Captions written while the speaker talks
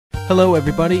Hello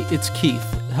everybody, it's Keith.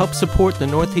 Help support the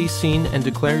Northeast scene and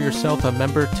declare yourself a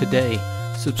member today.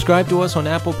 Subscribe to us on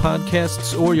Apple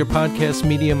Podcasts or your podcast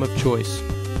medium of choice.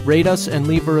 Rate us and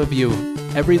leave a review.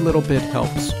 Every little bit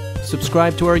helps.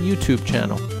 Subscribe to our YouTube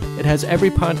channel. It has every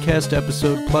podcast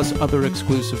episode plus other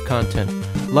exclusive content.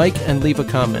 Like and leave a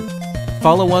comment.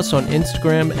 Follow us on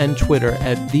Instagram and Twitter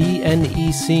at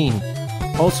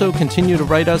TheNEScene. Also, continue to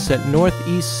write us at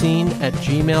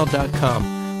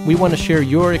northeastscene@gmail.com. We want to share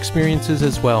your experiences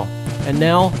as well. And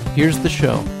now, here's the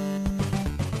show.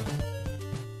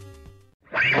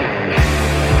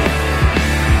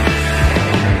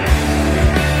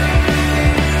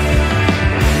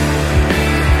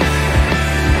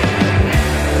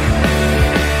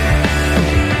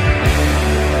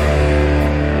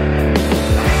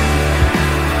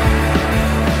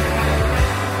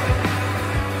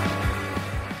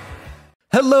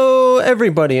 Hello,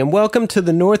 everybody, and welcome to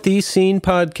the Northeast Scene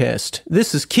Podcast.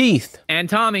 This is Keith. And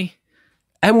Tommy.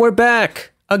 And we're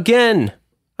back again.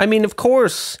 I mean, of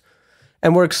course.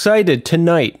 And we're excited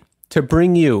tonight to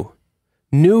bring you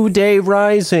New Day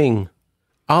Rising.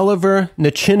 Oliver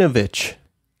Nacinovic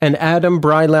and Adam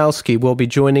Brylowski will be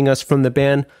joining us from the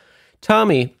band.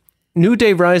 Tommy, New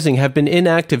Day Rising have been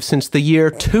inactive since the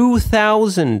year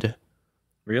 2000.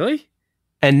 Really?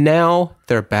 And now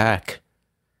they're back.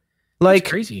 Like,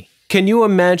 that's crazy. Can you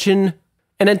imagine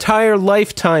an entire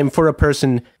lifetime for a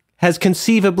person has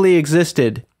conceivably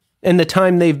existed in the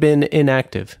time they've been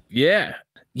inactive? Yeah.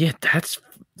 Yeah, that's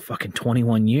fucking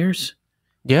 21 years.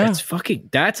 Yeah.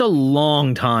 That's a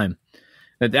long time.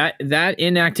 That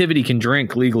inactivity can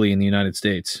drink legally in the United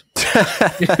States.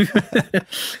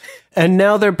 And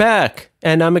now they're back.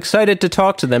 And I'm excited to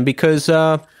talk to them because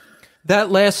that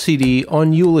last CD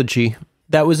on Eulogy,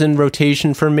 that was in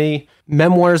rotation for me.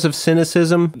 Memoirs of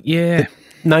Cynicism. Yeah.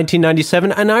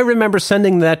 1997. And I remember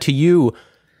sending that to you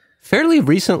fairly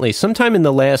recently, sometime in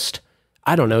the last,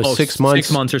 I don't know, 6 months.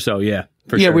 6 months or so, yeah.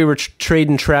 For yeah, sure. We were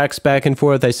trading tracks back and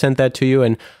forth. I sent that to you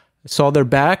and saw they're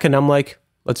back, and I'm like,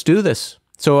 let's do this.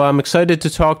 So I'm excited to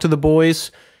talk to the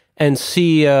boys and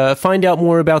see, find out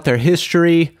more about their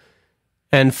history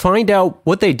and find out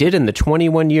what they did in the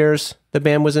 21 years the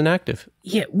band was inactive.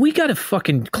 Yeah, we got to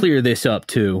fucking clear this up,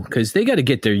 too, because they got to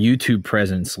get their YouTube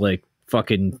presence. Like,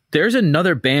 fucking, there's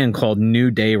another band called New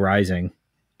Day Rising,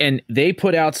 and they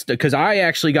put out, because I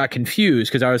actually got confused,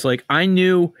 because I was like, I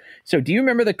knew, so do you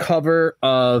remember the cover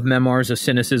of Memoirs of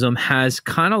Cynicism has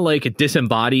kind of like a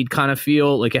disembodied kind of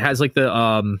feel? Like, it has like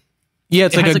the, yeah,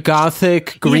 it's like a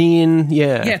gothic green.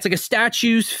 Yeah. Yeah, it's like a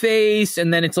statue's face,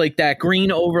 and then it's like that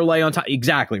green overlay on top.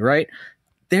 Exactly, right?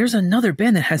 There's another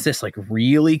band that has this like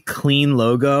really clean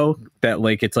logo that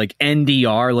like it's like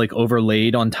NDR like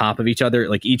overlaid on top of each other.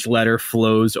 Like each letter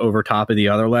flows over top of the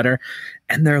other letter.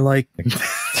 And they're like,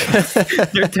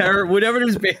 they're terrible. Whatever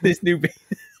this new band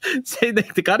say, they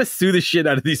got to sue the shit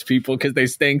out of these people because they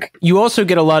stink. You also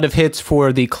get a lot of hits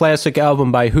for the classic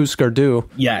album by Husker Du.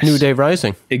 Yes. New Day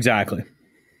Rising. Exactly.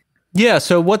 Yeah,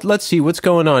 so let's see what's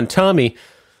going on. Tommy,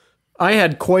 I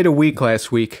had quite a week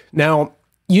last week. Now,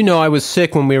 you know I was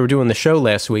sick when we were doing the show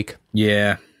last week.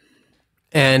 Yeah.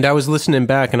 And I was listening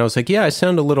back and I was like, yeah, I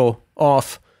sound a little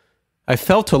off. I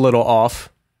felt a little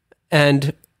off.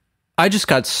 And I just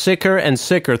got sicker and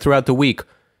sicker throughout the week.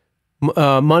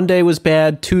 Monday was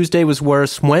bad. Tuesday was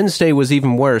worse. Wednesday was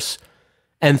even worse.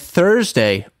 And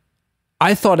Thursday,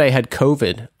 I thought I had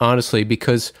COVID, honestly,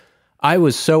 because I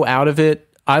was so out of it.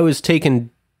 I was taking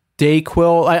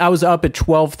Dayquil. I was up at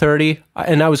 12:30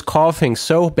 and I was coughing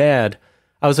so bad.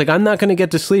 I was like, I'm not going to get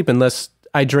to sleep unless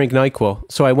I drink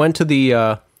NyQuil. So I went to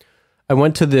the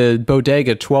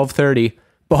bodega at 12:30,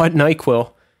 bought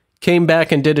NyQuil, came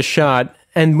back and did a shot,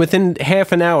 and within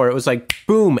half an hour, it was like,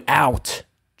 boom, out.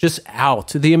 Just out.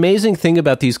 The amazing thing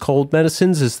about these cold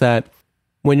medicines is that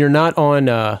when you're not on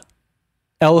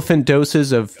elephant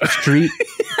doses of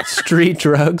street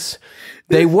drugs,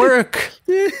 they work.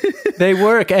 They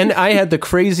work. And I had the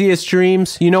craziest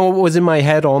dreams. You know what was in my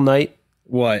head all night?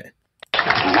 What?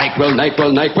 NyQuil,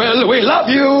 NyQuil, NyQuil, we love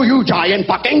you, you giant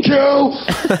fucking Jew.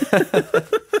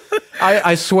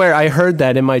 I swear I heard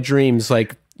that in my dreams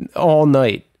like all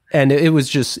night. And it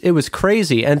was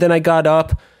crazy. And then I got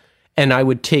up and I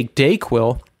would take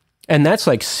Dayquil, and that's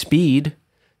like speed.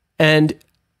 And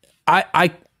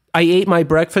I ate my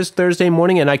breakfast Thursday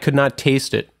morning and I could not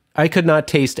taste it. I could not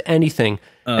taste anything.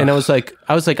 And I was like,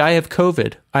 I have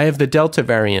COVID. I have the Delta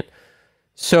variant.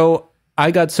 So I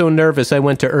got so nervous, I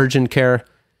went to urgent care,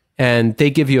 and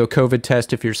they give you a COVID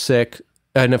test if you're sick.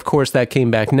 And of course, that came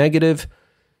back negative.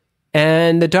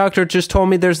 And the doctor just told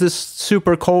me there's this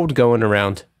super cold going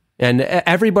around. And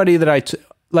everybody that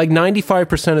like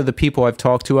 95% of the people I've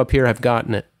talked to up here have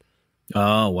gotten it.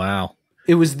 Oh, wow.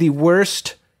 It was the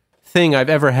worst thing I've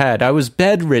ever had. I was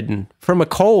bedridden from a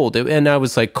cold, and I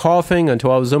was like coughing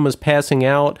until I was almost passing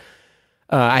out.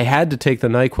 I had to take the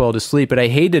NyQuil to sleep, but I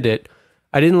hated it.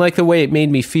 I didn't like the way it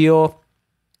made me feel.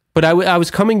 But I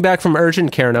was coming back from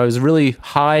urgent care, and I was really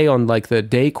high on like the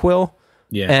Dayquil.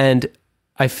 Yeah. And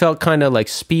I felt kind of like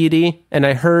speedy, and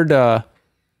I heard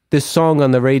this song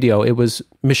on the radio. It was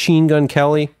Machine Gun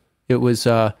Kelly. It was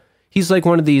he's like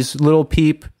one of these Lil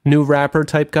Peep new rapper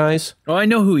type guys. Oh, I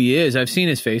know who he is. I've seen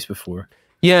his face before.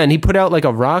 Yeah, and he put out like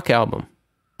a rock album.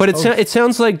 But it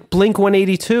sounds like Blink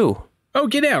 182. Oh,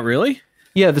 get out, really?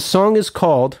 Yeah, the song is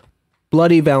called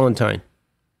Bloody Valentine.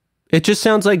 It just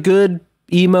sounds like good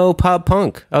emo pop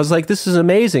punk. I was like, this is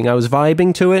amazing. I was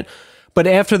vibing to it. But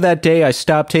after that day, I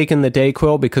stopped taking the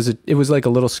Dayquil because it was like a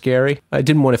little scary. I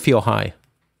didn't want to feel high.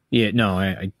 Yeah, no,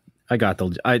 I got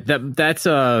that's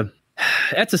a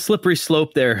slippery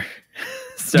slope there.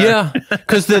 Yeah,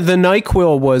 because the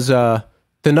NyQuil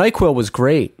was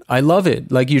great. I love it.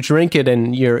 Like you drink it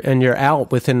and you're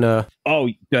out within a. Oh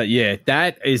yeah,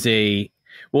 that is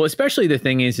well. Especially the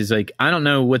thing is like I don't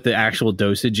know what the actual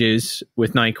dosage is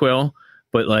with NyQuil,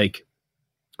 but like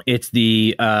it's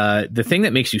the thing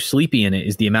that makes you sleepy in it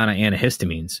is the amount of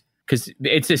antihistamines. Because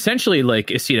it's essentially like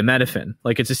acetaminophen.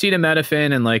 Like it's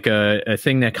acetaminophen and like a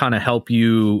thing that kind of help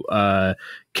you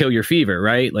kill your fever,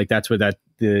 right? Like that's what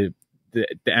the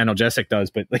analgesic does.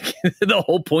 But like the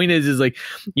whole point is like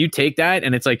you take that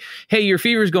and it's like, hey, your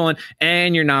fever's going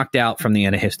and you're knocked out from the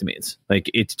antihistamines. Like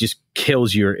it just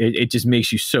kills it just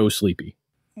makes you so sleepy.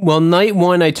 Well, night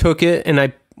 1 I took it and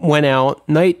I went out.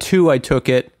 Night 2 I took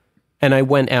it and I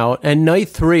went out. And night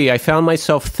 3 I found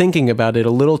myself thinking about it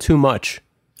a little too much.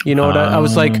 You know what? I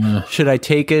was like, should I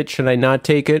take it? Should I not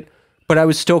take it? But I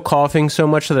was still coughing so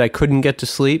much that I couldn't get to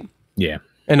sleep. Yeah.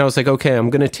 And I was like, okay, I'm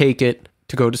going to take it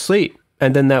to go to sleep.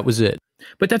 And then that was it.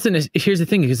 But here's the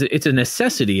thing, because it's a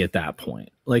necessity at that point.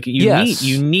 Like you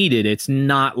need it. It's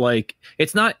not like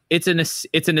it's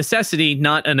a necessity,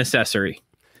 not an accessory.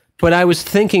 But I was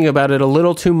thinking about it a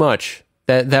little too much.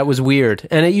 That was weird.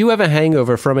 And you have a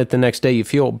hangover from it the next day. You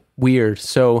feel weird.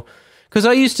 So, because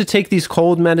I used to take these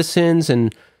cold medicines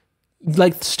and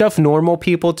like stuff normal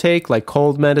people take, like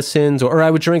cold medicines, or I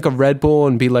would drink a Red Bull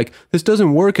and be like, this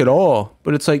doesn't work at all.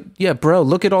 But it's like, yeah, bro,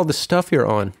 look at all the stuff you're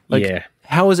on. Like, yeah.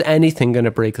 How is anything going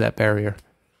to break that barrier?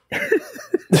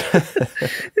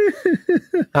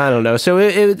 I don't know. So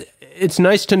it's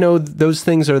nice to know those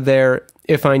things are there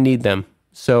if I need them.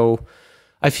 So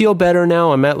I feel better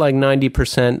now. I'm at like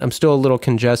 90%. I'm still a little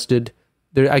congested.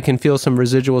 I can feel some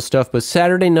residual stuff. But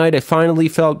Saturday night, I finally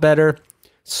felt better.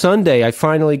 Sunday, I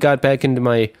finally got back into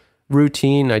my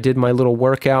routine. I did my little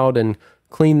workout and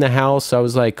cleaned the house. I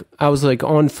was like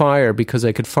on fire because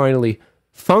I could finally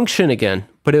function again.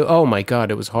 But oh my God,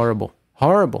 it was horrible.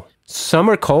 Horrible.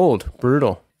 Summer cold,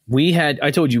 brutal. I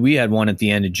told you we had one at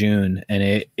the end of June,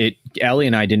 and Ellie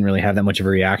and I didn't really have that much of a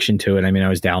reaction to it. I mean, I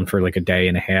was down for like a day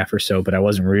and a half or so, but I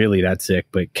wasn't really that sick.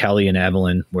 But Kelly and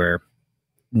Evelyn were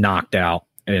knocked out,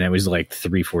 and it was like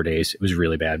 3-4 days. It was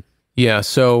really bad. Yeah,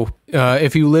 so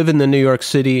if you live in the New York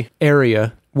City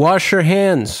area, wash your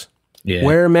hands. Yeah.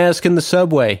 Wear a mask in the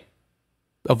subway.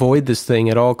 Avoid this thing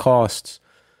at all costs.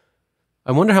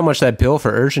 I wonder how much that bill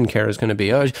for urgent care is going to be.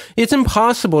 It's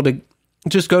impossible to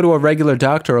just go to a regular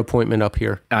doctor appointment up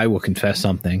here. I will confess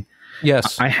something.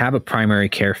 Yes. I have a primary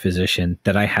care physician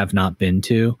that I have not been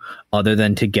to other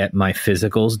than to get my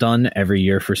physicals done every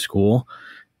year for school.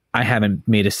 I haven't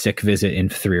made a sick visit in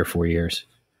 3 or 4 years.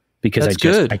 Because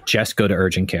I just go to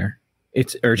urgent care.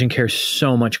 Urgent care is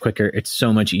so much quicker. It's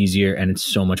so much easier and it's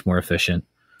so much more efficient.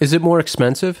 Is it more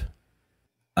expensive?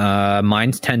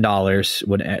 Mine's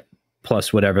 $10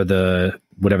 plus whatever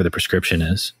the prescription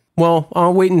is. Well,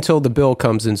 I'll wait until the bill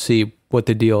comes and see what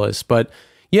the deal is. But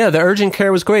yeah, the urgent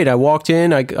care was great. I walked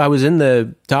in. I was in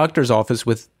the doctor's office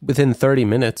within 30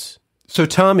 minutes. So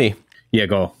Tommy. Yeah,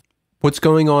 go. What's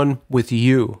going on with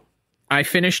you? I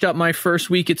finished up my first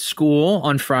week at school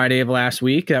on Friday of last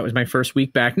week. That was my first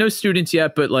week back. No students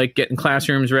yet, but like getting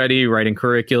classrooms ready, writing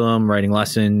curriculum, writing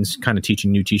lessons, kind of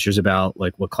teaching new teachers about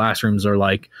like what classrooms are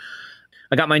like.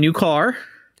 I got my new car.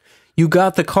 You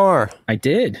got the car? I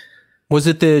did. Was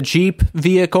it the Jeep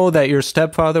vehicle that your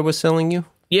stepfather was selling you?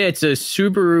 Yeah, it's a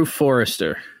Subaru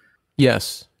Forester.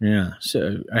 Yes. Yeah,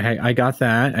 so I got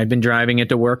that. I've been driving it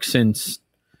to work since.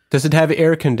 Does it have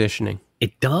air conditioning?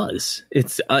 It does.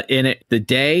 It's in it. The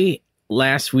day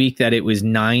last week that it was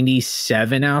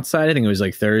 97 outside, I think it was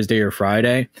like Thursday or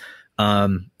Friday.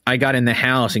 I got in the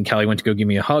house and Kelly went to go give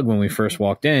me a hug when we first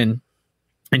walked in,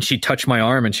 and she touched my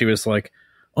arm and she was like,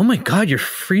 oh my God, you're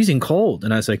freezing cold.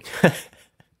 And I was like,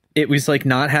 it was like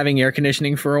not having air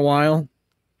conditioning for a while,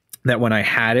 that when I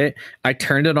had it, I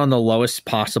turned it on the lowest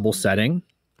possible setting.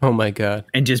 Oh my God.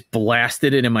 And just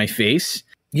blasted it in my face.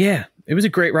 Yeah, it was a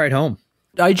great ride home.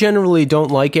 I generally don't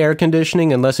like air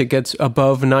conditioning unless it gets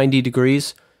above 90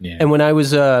 degrees. Yeah. And when I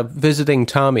was visiting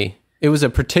Tommy, it was a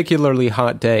particularly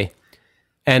hot day.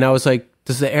 And I was like,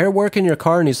 does the air work in your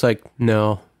car? And he's like,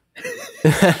 no.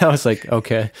 I was like,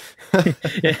 okay.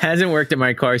 It hasn't worked in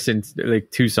my car since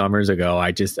like 2 summers ago.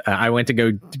 I went to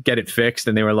go get it fixed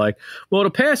and they were like, well,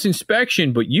 it'll pass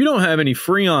inspection, but you don't have any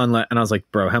Freon left. And I was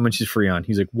like, bro, how much is Freon?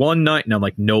 He's like, 1 night. And I'm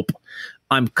like, nope.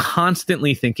 I'm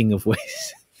constantly thinking of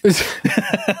ways.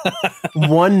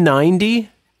 190? I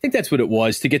think that's what it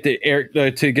was to get the air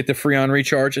to get the Freon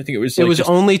recharge. I think it was. It was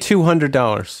only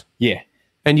 $200. Yeah,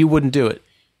 and you wouldn't do it.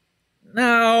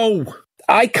 No,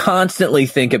 I constantly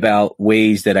think about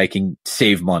ways that I can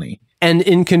save money and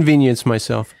inconvenience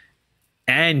myself,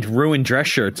 and ruin dress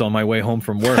shirts on my way home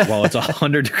from work while it's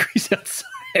 100 degrees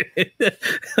outside.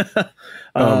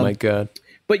 Oh my God.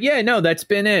 But yeah, no, that's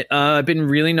been it. Been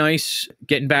really nice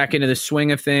getting back into the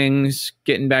swing of things,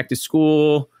 getting back to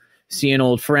school, seeing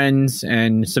old friends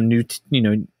and some new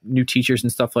teachers and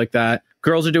stuff like that.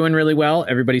 Girls are doing really well.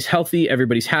 Everybody's healthy.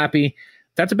 Everybody's happy.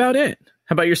 That's about it.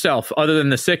 How about yourself? Other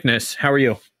than the sickness, how are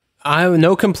you? I have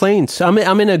no complaints. I'm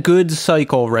in a good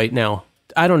cycle right now.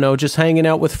 I don't know, just hanging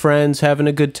out with friends, having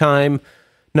a good time.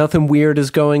 Nothing weird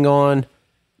is going on.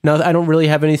 No, I don't really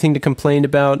have anything to complain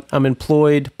about. I'm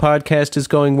employed. Podcast is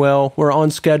going well. We're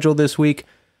on schedule this week.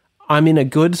 I'm in a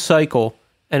good cycle,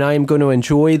 and I am going to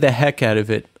enjoy the heck out of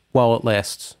it while it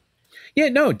lasts. Yeah,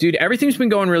 no, dude, everything's been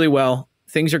going really well.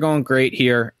 Things are going great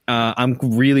here. I'm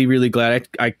really, really glad.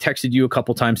 I texted you a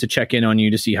couple times to check in on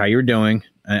you to see how you're doing.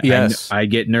 Yes. I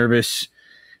get nervous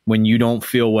when you don't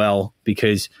feel well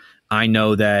because I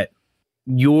know that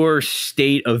your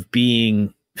state of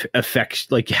being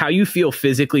affects, like how you feel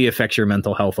physically affects your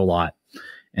mental health a lot.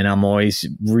 And I'm always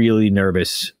really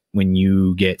nervous when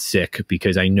you get sick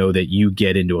because I know that you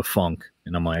get into a funk.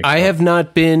 And I'm like, I have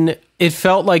not been, it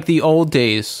felt like the old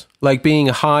days, like being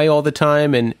high all the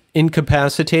time and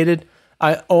incapacitated.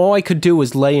 All I could do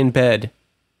was lay in bed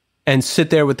and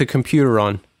sit there with the computer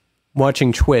on,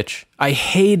 watching Twitch. I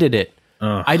hated it.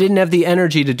 I didn't have the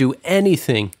energy to do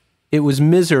anything. It was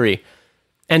misery.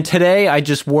 And today I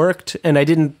just worked and I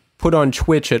didn't put on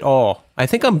Twitch at all. I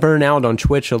think I'm burnt out on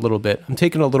Twitch a little bit. I'm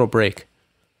taking a little break.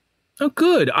 Oh,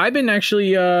 good. I've been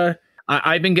actually,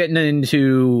 I've been getting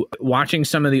into watching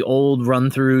some of the old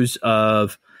run-throughs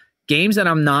of games that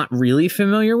I'm not really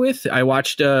familiar with. I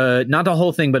watched, not the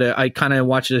whole thing, but I kind of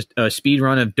watched a speed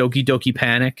run of Doki Doki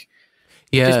Panic.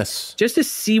 Yes. Just to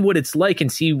see what it's like and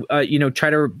see, try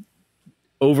to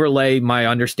overlay my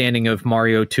understanding of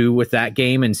Mario 2 with that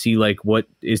game and see like what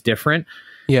is different.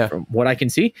 Yeah. From what I can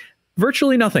see,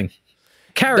 virtually nothing.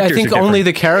 Characters I think only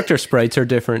the character sprites are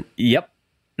different. Yep.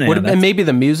 Yeah, and maybe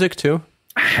the music too.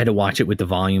 I had to watch it with the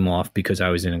volume off because I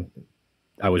was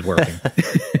working.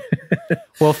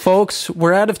 Well, folks,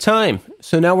 we're out of time.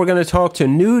 So now we're going to talk to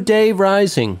New Day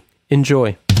Rising.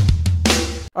 Enjoy.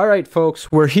 All right,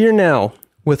 folks, we're here now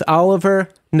with Oliver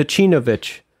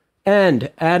Nacinovic and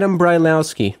Adam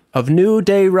Brylowski of New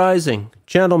Day Rising.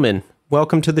 Gentlemen,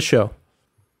 welcome to the show.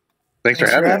 Thanks for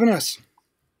having us.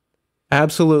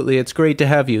 Absolutely. It's great to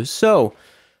have you. So,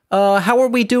 how are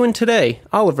we doing today?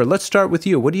 Oliver, let's start with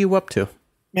you. What are you up to?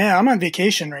 Yeah, I'm on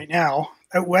vacation right now,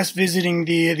 out west visiting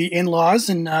the in-laws,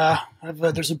 and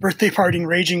there's a birthday party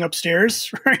raging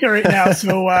upstairs right now.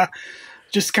 So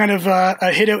just kind of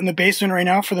hid out in the basement right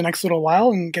now for the next little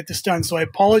while and get this done. So I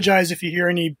apologize if you hear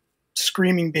any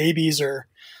screaming babies or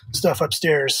stuff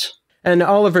upstairs. And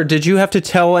Oliver, did you have to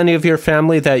tell any of your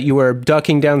family that you were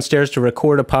ducking downstairs to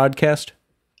record a podcast?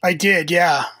 I did,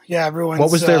 yeah. Yeah, everyone's...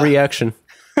 What was their reaction?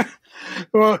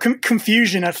 Well,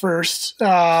 confusion at first.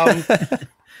 But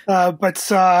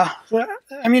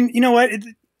I mean, you know what?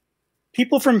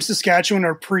 People from Saskatchewan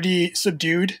are pretty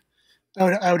subdued,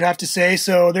 I would have to say.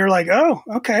 So they're like, oh,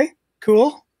 okay,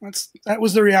 cool. That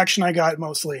was the reaction I got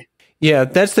mostly. Yeah,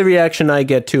 that's the reaction I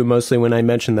get too, mostly when I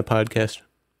mention the podcast.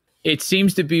 It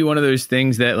seems to be one of those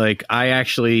things that like I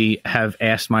actually have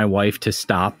asked my wife to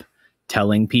stop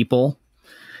telling people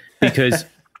because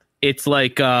it's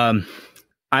like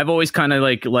I've always kind of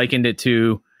like likened it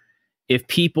to if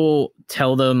people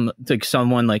tell them like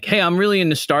someone like, hey, I'm really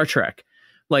into Star Trek.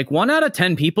 Like 1 out of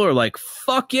 10 people are like,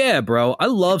 fuck yeah, bro. I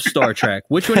love Star Trek.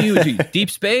 Which one are you? Deep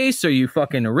Space? Are you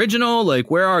fucking original?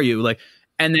 Like, where are you? Like,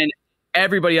 and then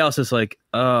everybody else is like,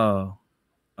 oh,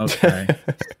 Okay.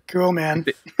 Cool, man.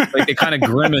 Like they kind of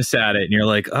grimace at it and you're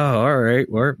like, oh, all right,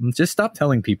 or just stop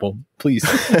telling people, please.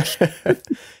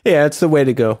 Yeah, it's the way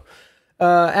to go.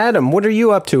 Adam, what are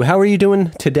you up to? How are you doing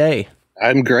today?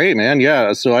 I'm great, man.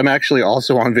 Yeah. So I'm actually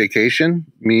also on vacation.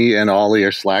 Me and Ollie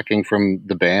are slacking from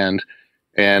the band.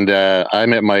 And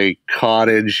I'm at my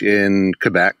cottage in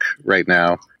Quebec right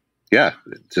now. Yeah.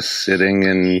 Just sitting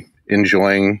and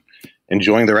enjoying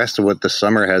the rest of what the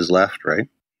summer has left, right?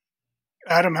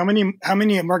 Adam, how many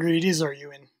margaritas are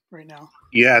you in right now?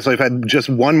 Yeah. So I've had just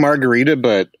one margarita,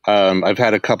 but I've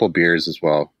had a couple beers as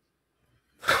well.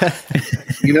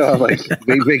 Like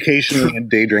vacation and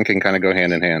day drinking kind of go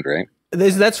hand in hand, right?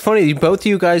 That's funny. Both of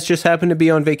you guys just happen to be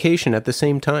on vacation at the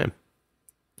same time.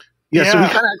 Yeah, so we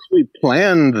kind of actually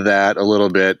planned that a little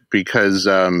bit because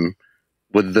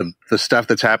with the stuff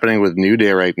that's happening with New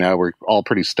Day right now, we're all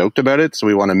pretty stoked about it. So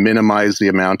we want to minimize the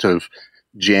amount of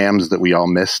jams that we all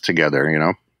miss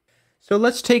together, So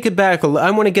let's take it back.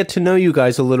 I want to get to know you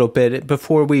guys a little bit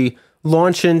before we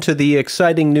launch into the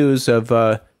exciting news of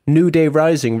New Day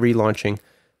Rising relaunching.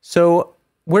 So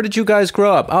where did you guys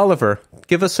grow up? Oliver,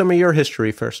 give us some of your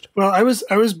history first. Well, I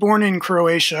was born in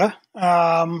Croatia,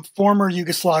 former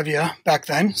Yugoslavia back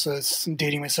then. So I'm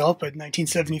dating myself, but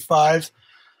 1975.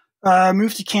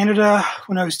 Moved to Canada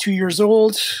when I was 2 years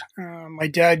old. My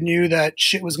dad knew that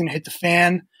shit was going to hit the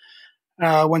fan.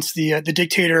 Once the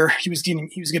dictator, he was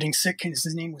getting sick, and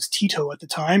his name was Tito at the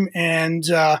time. And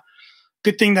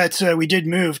good thing that we did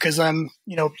move, because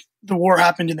the war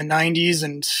happened in the 90s,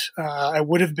 and I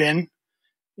would have been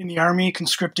in the army,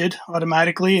 conscripted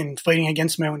automatically and fighting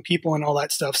against my own people and all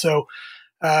that stuff. So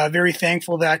very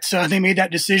thankful that they made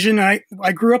that decision. I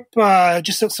grew up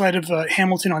just outside of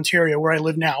Hamilton, Ontario, where I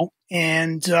live now,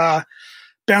 and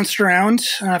bounced around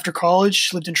after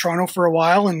college, lived in Toronto for a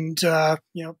while, and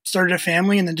started a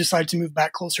family, and then decided to move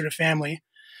back closer to family.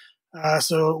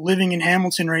 So living in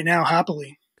Hamilton right now,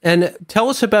 happily. And tell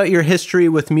us about your history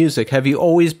with music. Have you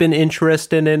always been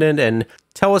interested in it? And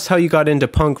tell us how you got into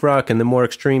punk rock and the more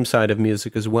extreme side of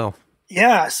music as well.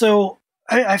 Yeah, so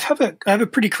I have a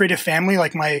pretty creative family.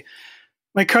 Like my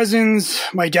cousins,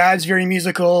 my dad's very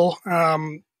musical,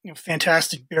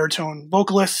 fantastic baritone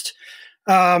vocalist.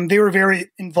 They were very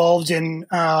involved in,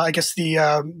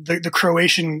 the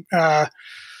Croatian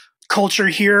culture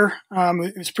here.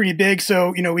 It was pretty big.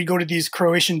 So, we'd go to these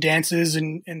Croatian dances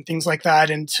and things like that.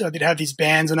 And they'd have these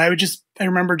bands. And I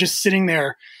remember just sitting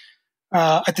there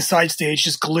at the side stage,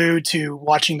 just glued to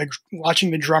watching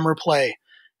the drummer play.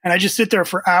 And I just sit there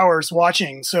for hours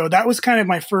watching. So that was kind of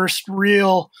my first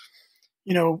real,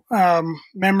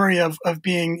 memory of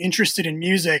being interested in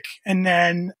music. And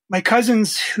then my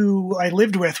cousins who I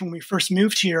lived with when we first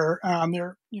moved here,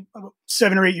 they're about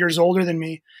 7 or 8 years older than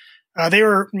me. They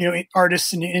were,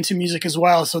 artists and into music as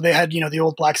well. So they had, the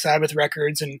old Black Sabbath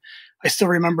records. And I still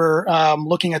remember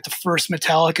looking at the first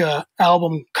Metallica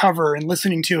album cover and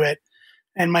listening to it.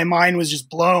 And my mind was just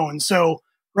blown. So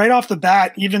right off the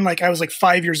bat, even I was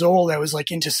 5 years old, I was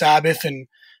into Sabbath and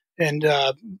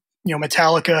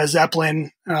Metallica,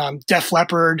 Zeppelin, Def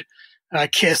Leppard,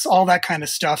 Kiss, all that kind of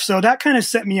stuff. So that kind of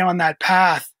set me on that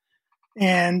path.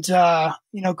 And,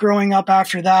 growing up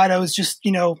after that, I was just,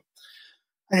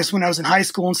 I guess when I was in high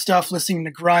school and stuff, listening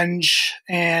to grunge,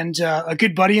 and a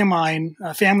good buddy of mine,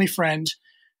 a family friend,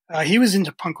 he was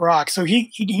into punk rock. So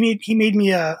he made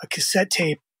me a cassette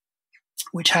tape,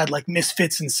 which had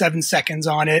Misfits and 7 Seconds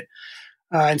on it,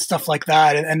 and stuff like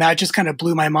that. And that just kind of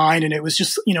blew my mind. And it was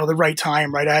just, the right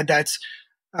time, right? I had that,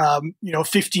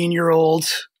 15-year-old,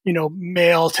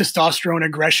 male testosterone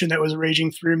aggression that was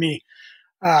raging through me.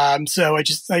 So I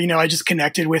just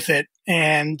connected with it.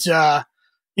 And,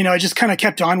 I just kind of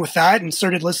kept on with that and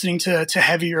started listening to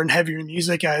heavier and heavier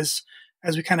music as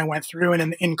we kind of went through.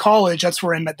 And in college, that's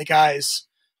where I met the guys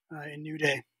in New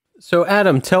Day. So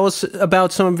Adam, tell us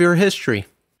about some of your history.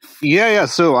 Yeah.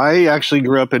 So I actually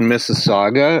grew up in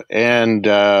Mississauga, and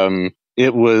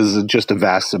it was just a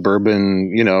vast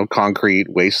suburban, concrete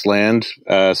wasteland.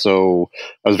 So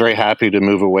I was very happy to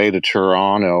move away to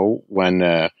Toronto when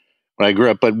I grew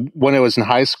up. But when I was in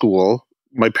high school,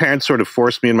 my parents sort of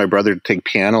forced me and my brother to take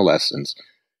piano lessons,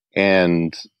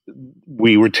 and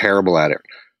we were terrible at it.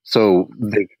 So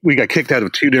we got kicked out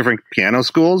of 2 different piano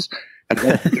schools, and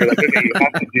they're like, okay, you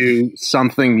have to do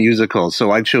something musical.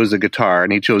 So I chose the guitar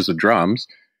and he chose the drums.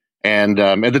 And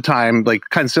at the time,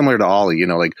 kind of similar to Ollie,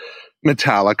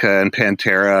 Metallica and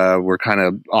Pantera were kind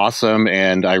of awesome.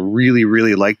 And I really,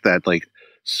 really liked that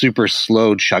super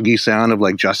slow, chuggy sound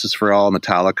of Justice for All,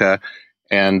 Metallica.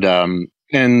 And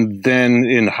then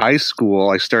in high school,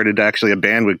 I started actually a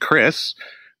band with Chris.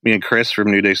 Me and Chris from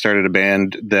New Day started a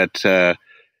band that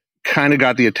kind of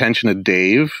got the attention of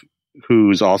Dave,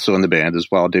 who's also in the band as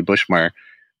well, Dave Bushmeyer.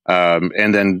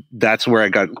 And then that's where I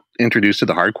got introduced to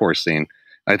the hardcore scene.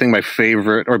 I think my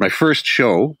first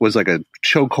show was like a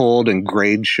Chokehold and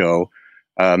Grade show,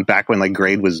 back when like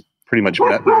Grade was pretty much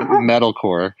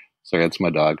metalcore. Sorry, that's my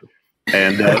dog.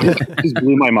 And it just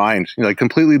blew my mind, like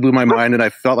completely blew my mind. And I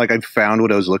felt like I'd found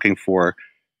what I was looking for,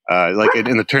 like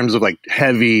in the terms of like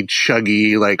heavy,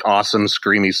 chuggy, like awesome,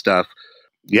 screamy stuff.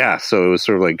 Yeah, so it was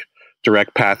sort of like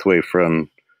direct pathway from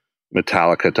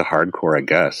Metallica to hardcore, I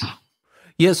guess.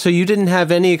 Yeah, so you didn't have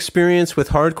any experience with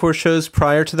hardcore shows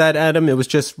prior to that, Adam? It was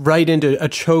just right into a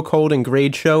Chokehold and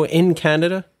Grade show in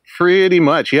Canada? Pretty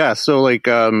much, yeah. So like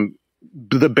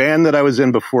the band that I was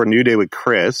in before New Day with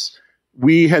Chris,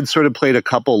 we had sort of played a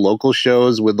couple local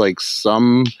shows with like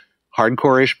some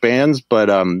hardcore-ish bands, but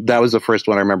that was the first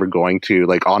one I remember going to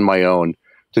like on my own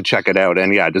to check it out.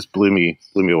 And yeah, it just blew me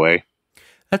away.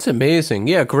 That's amazing.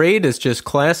 Yeah, Grade is just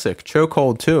classic.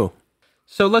 Chokehold too.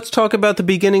 So let's talk about the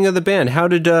beginning of the band. How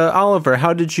did Oliver,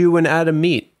 how did you and Adam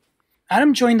meet?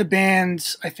 Adam joined the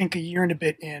band, I think, a year and a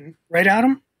bit in. Right,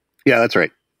 Adam? Yeah, that's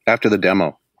right. After the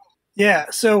demo. Yeah.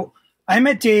 So I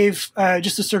met Dave,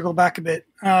 just to circle back a bit.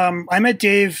 I met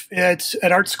Dave at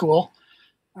art school,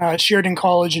 Sheridan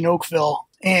College in Oakville.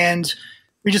 And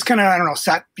we just kind of, I don't know,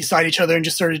 sat beside each other and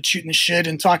just started shooting the shit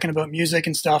and talking about music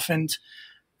and stuff. And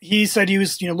he said he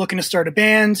was, looking to start a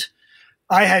band.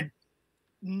 I had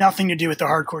nothing to do with the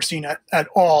hardcore scene at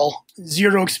all.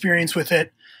 Zero experience with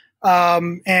it.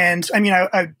 And I mean,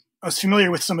 I was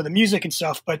familiar with some of the music and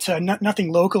stuff, but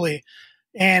nothing locally.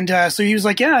 And so he was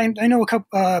like, yeah, I know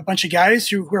a bunch of guys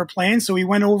who are playing. So we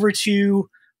went over to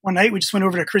one night, we just went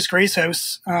over to Chris Gray's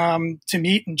house to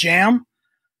meet and jam.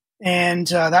 And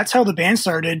that's how the band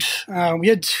started. We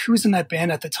had, who was in that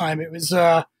band at the time? It was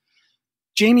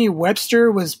Jamie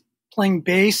Webster was playing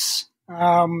bass.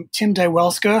 Tim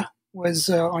Dywelska was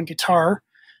on guitar,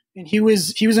 and he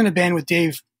was in a band with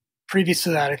Dave previous to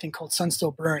that, I think, called Sun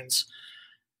Still Burns.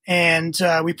 And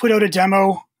we put out a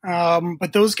demo,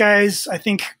 but those guys, I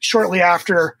think shortly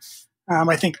after,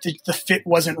 I think the fit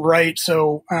wasn't right.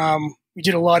 So we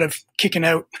did a lot of kicking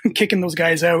those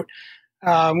guys out,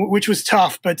 which was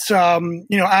tough. But,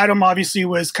 Adam obviously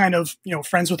was kind of,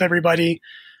 friends with everybody.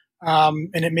 And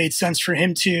it made sense for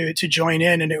him to join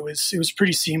in, and it was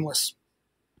pretty seamless.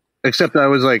 Except I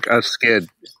was like a skid.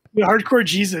 The hardcore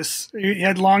Jesus. He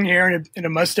had long hair and a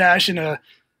mustache and a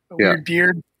weird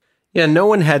beard. Yeah, no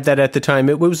one had that at the time.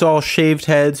 It was all shaved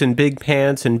heads and big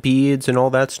pants and beads and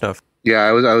all that stuff. Yeah,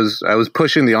 I was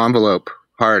pushing the envelope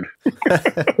hard.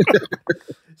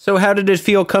 So how did it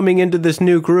feel coming into this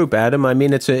new group, Adam? I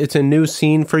mean, it's a new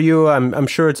scene for you. I'm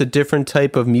sure it's a different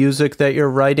type of music that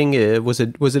you're writing. Was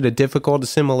it a difficult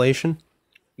assimilation?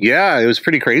 Yeah, it was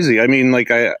pretty crazy. I mean, like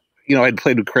I'd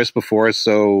played with Chris before,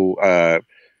 so I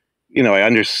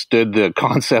understood the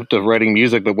concept of writing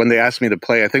music. But when they asked me to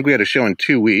play, I think we had a show in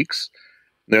 2 weeks.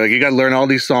 They're like, you got to learn all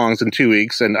these songs in 2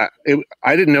 weeks, and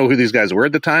I didn't know who these guys were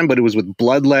at the time, but it was with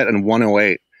Bloodlet and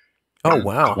 108. Oh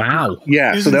wow! Wow!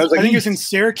 Yeah, so that was like, I think it was in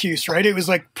Syracuse, right? It was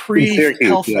like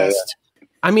pre-Hellfest. Yeah.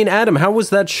 I mean, Adam, how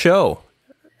was that show?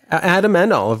 Adam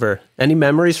and Oliver, any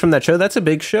memories from that show? That's a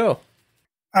big show.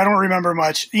 I don't remember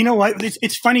much. You know what?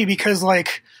 It's funny because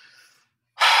like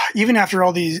even after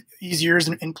all these years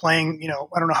in playing,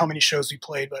 I don't know how many shows we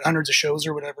played, but hundreds of shows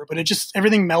or whatever. But it just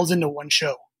everything melds into one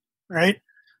show, right?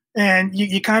 And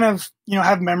you kind of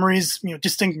have memories,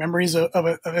 distinct memories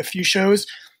of a few shows.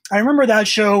 I remember that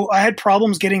show. I had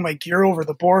problems getting my gear over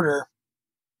the border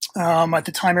at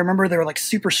the time. I remember they were like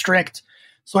super strict,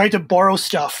 so I had to borrow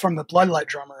stuff from the Bloodlet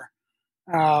drummer.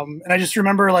 And I just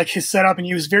remember like his setup, and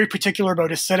he was very particular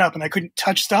about his setup, and I couldn't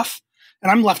touch stuff. And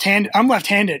I'm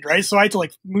left-handed, right? So I had to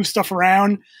like move stuff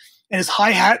around, and his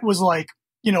hi-hat was like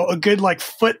a good like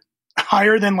foot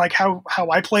higher than like how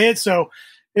I play it. So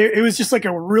it was just like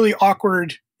a really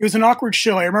awkward. It was an awkward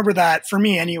show. I remember that for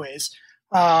me, anyways.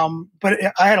 But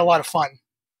I had a lot of fun.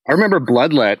 I remember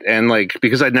Bloodlet, and like,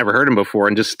 because I'd never heard him before,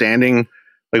 and just standing,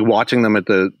 like watching them at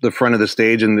the front of the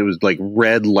stage, and it was like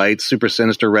red lights, super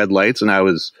sinister red lights. And I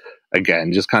was,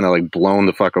 again, just kind of like blown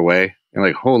the fuck away. And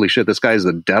like, holy shit, this guy's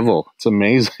the devil. It's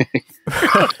amazing.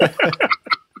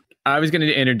 I was going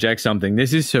to interject something.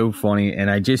 This is so funny.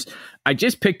 And I just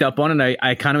picked up on it.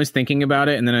 I kind of was thinking about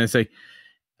it. And then I was like,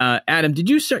 Adam, did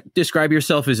you describe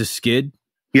yourself as a skid?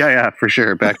 Yeah, for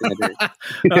sure. Back in the day.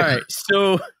 All right.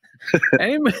 So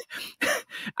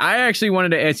I actually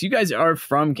wanted to ask, you guys are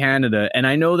from Canada, and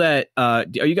I know that, are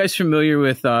you guys familiar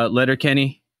with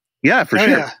Letterkenny? Yeah, for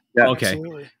sure. Yeah. Okay.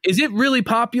 Absolutely. Is it really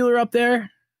popular up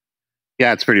there?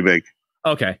 Yeah, it's pretty big.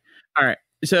 Okay. All right.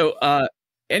 So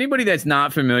anybody that's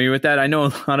not familiar with that, I know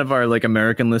a lot of our like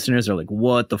American listeners are like,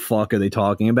 what the fuck are they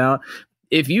talking about?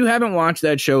 If you haven't watched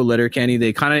that show, Letterkenny,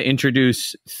 they kind of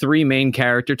introduce three main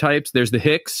character types. There's the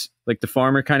Hicks, like the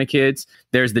farmer kind of kids.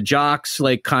 There's the jocks,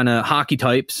 like kind of hockey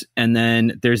types. And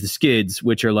then there's the Skids,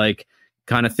 which are like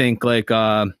kind of think like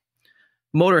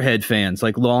Motorhead fans,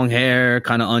 like long hair,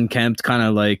 kind of unkempt, kind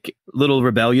of like little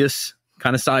rebellious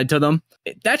kind of side to them.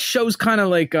 That show's kind of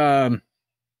like,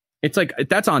 it's like,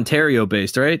 that's Ontario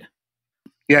based, right?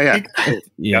 Yeah.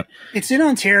 Yeah. It's in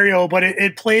Ontario, but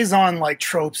it plays on like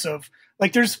tropes of,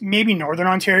 like, there's maybe Northern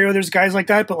Ontario, there's guys like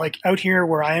that, but like out here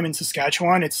where I am in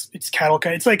Saskatchewan, it's cattle.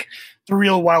 It's like the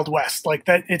real Wild West, like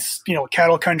that. It's, you know,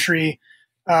 cattle country,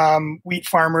 wheat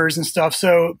farmers and stuff.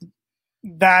 So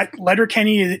that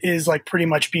Letterkenny is like pretty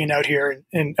much being out here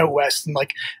in out west in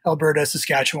like Alberta,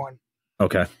 Saskatchewan.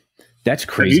 Okay, that's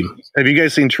crazy. Have you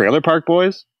guys seen Trailer Park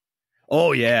Boys?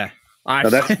 Oh yeah, No,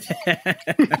 that's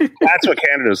what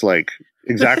Canada's like.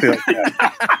 Exactly like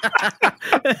that.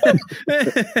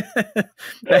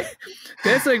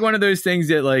 That's like one of those things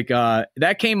that like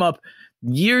that came up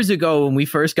years ago when we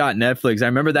first got Netflix. I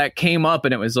remember that came up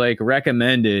and it was like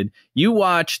recommended. You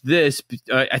watched this.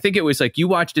 I think it was like you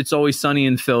watched It's Always Sunny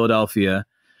in Philadelphia.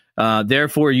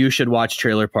 Therefore, you should watch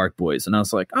Trailer Park Boys. And I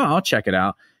was like, oh, I'll check it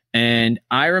out. And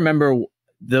I remember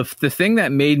the thing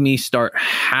that made me start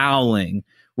howling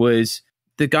was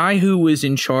the guy who was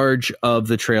in charge of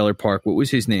the trailer park. What was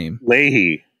his name?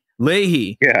 Leahy.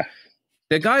 Yeah.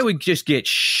 The guy would just get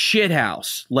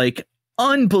shithouse, like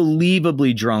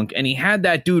unbelievably drunk. And he had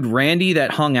that dude, Randy,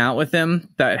 that hung out with him,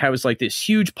 that was like this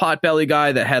huge potbelly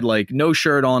guy that had like no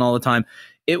shirt on all the time.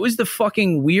 It was the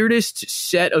fucking weirdest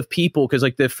set of people. Cause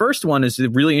like the first one is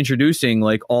really introducing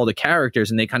like all the characters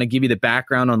and they kind of give you the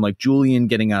background on like Julian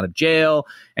getting out of jail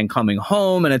and coming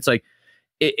home. And it's like,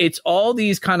 it's all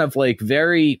these kind of like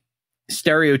very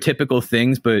stereotypical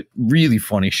things, but really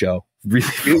funny show. Really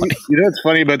funny. You know what's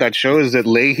funny about that show is that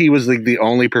Leahy was like the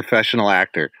only professional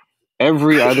actor.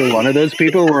 Every other one of those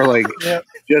people were like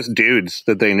just dudes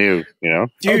that they knew, you know?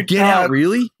 Dude, Get Out,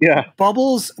 really? Yeah.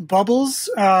 Bubbles.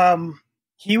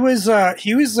 He was a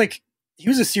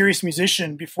serious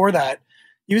musician before that.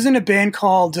 He was in a band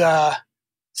called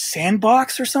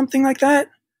Sandbox or something like that.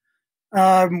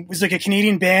 It was like a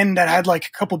Canadian band that had like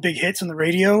a couple big hits on the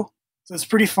radio. So it's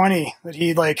pretty funny that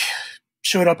he like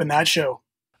showed up in that show.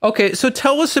 Okay, so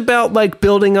tell us about like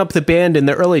building up the band in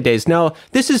the early days. Now,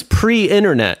 this is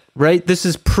pre-internet, right? This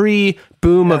is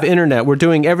pre-boom of internet. We're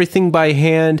doing everything by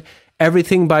hand,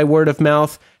 everything by word of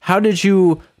mouth. How did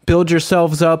you build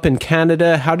yourselves up in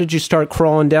Canada? How did you start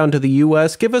crawling down to the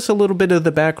US? Give us a little bit of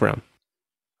the background.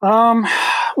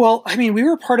 Well, I mean, we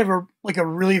were part of a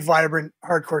really vibrant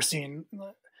hardcore scene.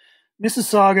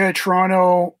 Mississauga,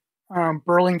 Toronto,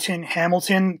 Burlington,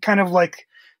 Hamilton, kind of like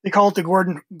they call it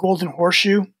the Golden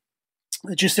Horseshoe,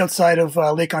 just outside of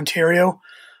Lake Ontario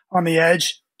on the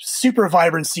edge. Super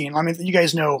vibrant scene. I mean, you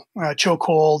guys know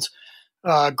Chokehold,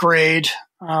 Grade.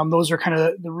 Those are kind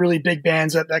of the really big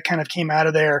bands that kind of came out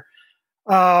of there.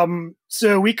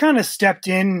 So we kind of stepped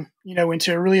in,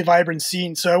 into a really vibrant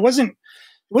scene. So it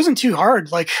wasn't too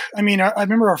hard. Like, I mean, I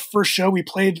remember our first show we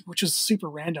played, which was super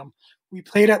random. We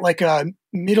played at like a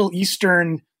Middle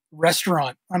Eastern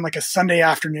restaurant on like a Sunday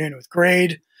afternoon with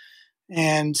Grade.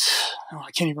 And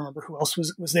I can't even remember who else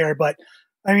was there. But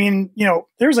I mean,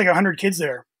 there was like 100 kids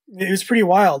there. It was pretty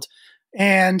wild.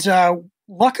 And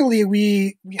luckily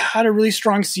we had a really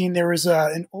strong scene. There was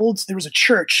a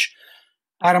church.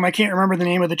 Adam, I can't remember the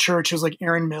name of the church. It was like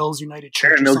Aaron Mills United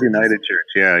Church. Aaron Mills United Church.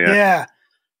 Yeah. Yeah.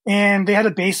 And they had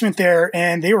a basement there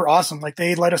and they were awesome. Like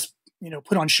they let us,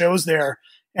 put on shows there.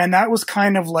 And that was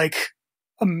kind of like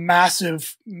a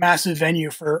massive, massive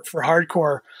venue for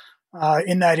hardcore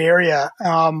in that area.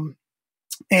 And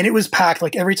it was packed.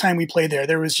 Like every time we played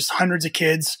there was just hundreds of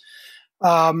kids.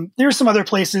 There were some other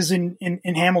places in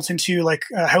Hamilton too, like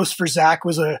House for Zach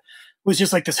was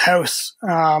just like this house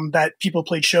that people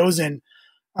played shows in.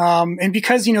 And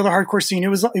because, the hardcore scene, it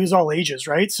was all ages,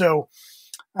 right? So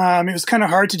it was kind of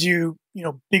hard to do,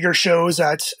 bigger shows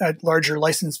at larger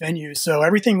licensed venues. So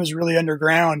everything was really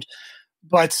underground,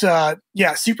 but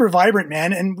super vibrant,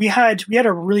 man. And we had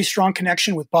a really strong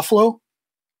connection with Buffalo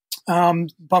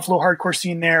hardcore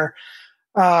scene there.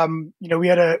 We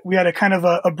had a kind of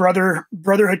a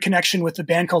brotherhood connection with the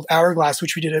band called Hourglass,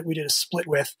 which we did a split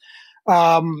with.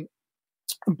 But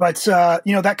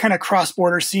that kind of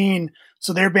cross-border scene.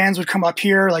 So their bands would come up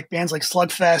here, like bands like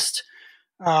Slugfest,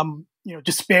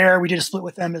 Despair. We did a split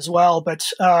with them as well.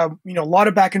 But, a lot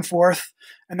of back and forth.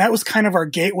 And that was kind of our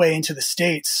gateway into the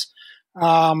States.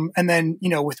 And then,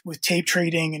 with tape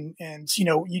trading and,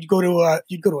 you'd go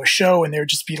to a show and there'd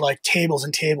just be like tables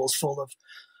and tables full of,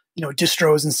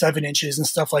 distros and 7-inches and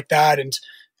stuff like that. And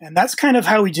that's kind of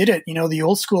how we did it, the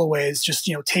old school ways, just,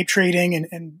 tape trading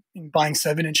and buying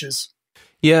 7-inches.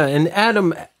 Yeah. And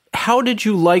Adam, how did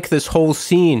you like this whole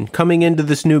scene coming into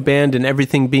this new band and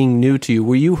everything being new to you?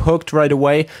 Were you hooked right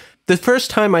away? The first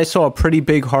time I saw a pretty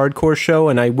big hardcore show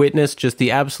and I witnessed just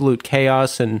the absolute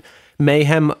chaos and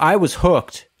mayhem, I was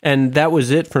hooked. And that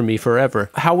was it for me forever.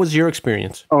 How was your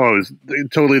experience? Oh, it was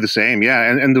totally the same.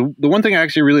 Yeah. And the one thing I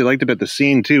actually really liked about the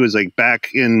scene too is like back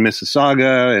in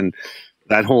Mississauga and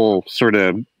that whole sort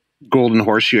of Golden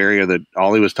Horseshoe area that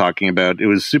Ollie was talking about, it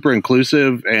was super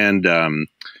inclusive. And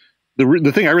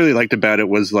the thing I really liked about it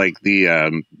was like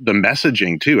the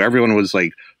messaging too. Everyone was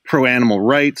like pro animal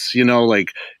rights,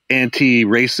 like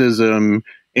anti-racism,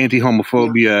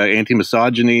 anti-homophobia,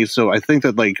 anti-misogyny. So I think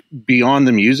that like beyond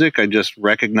the music, I just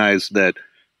recognized that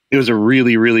it was a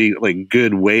really, really like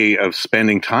good way of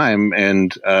spending time.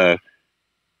 And,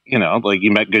 like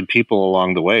you met good people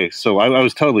along the way. So I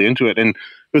was totally into it. And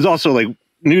it was also like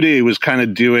New Day was kind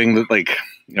of doing the like,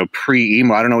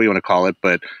 pre-emo, I don't know what you want to call it,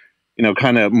 but,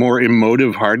 kind of more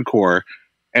emotive hardcore.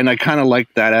 And I kind of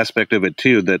liked that aspect of it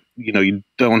too, that, you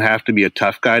don't have to be a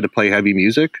tough guy to play heavy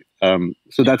music.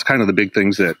 So that's kind of the big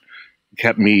things that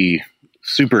kept me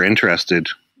super interested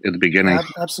at the beginning.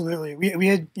 Absolutely. We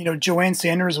had, Joanne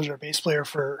Sanders was our bass player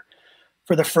for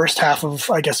the first half of,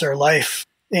 I guess, our life.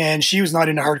 And she was not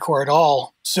into hardcore at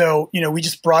all. So, we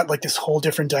just brought like this whole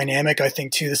different dynamic, I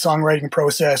think, to the songwriting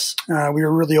process. We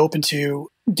were really open to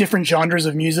different genres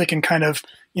of music and kind of,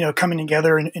 coming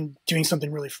together and doing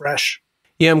something really fresh.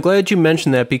 Yeah, I'm glad you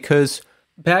mentioned that because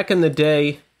back in the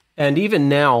day, and even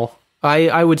now,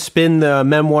 I would spin the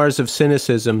Memoirs of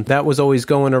Cynicism. That was always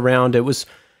going around. It was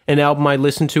an album I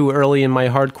listened to early in my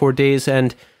hardcore days.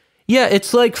 And yeah,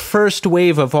 it's like first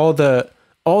wave of all the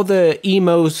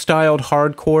emo-styled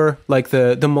hardcore, like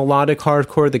the melodic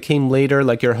hardcore that came later,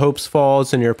 like your Hopes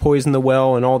Falls and your Poison the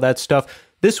Well and all that stuff.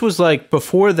 This was like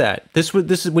before that. This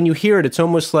is when you hear it, it's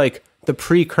almost like the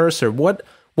precursor. What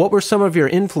were some of your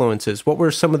influences? What were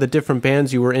some of the different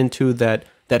bands you were into that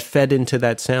fed into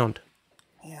that sound?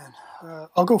 Man,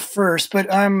 I'll go first, but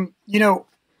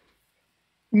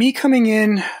me coming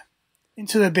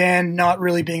into the band, not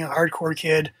really being a hardcore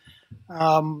kid,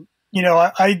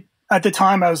 I at the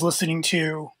time I was listening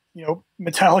to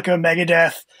Metallica,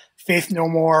 Megadeth, Faith No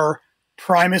More,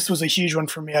 Primus was a huge one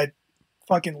for me. I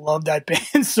fucking loved that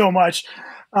band so much,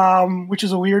 which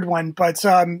is a weird one, but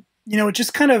it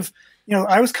just kind of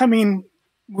I was coming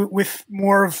with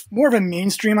more of a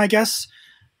mainstream, I guess,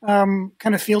 kind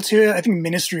of feel to it. I think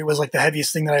Ministry was like the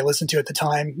heaviest thing that I listened to at the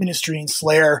time. Ministry and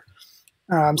Slayer,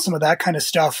 some of that kind of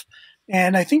stuff.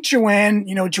 And I think Joanne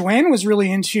was really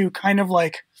into kind of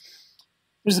like,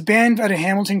 there's a band out of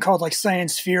Hamilton called like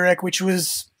Science-Spheric, which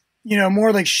was,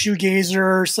 more like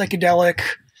shoegazer, psychedelic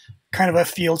kind of a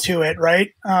feel to it,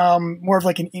 right? More of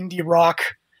like an indie rock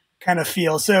kind of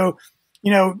feel. So,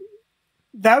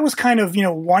 that was kind of,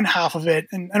 one half of it.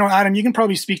 And I don't know, Adam, you can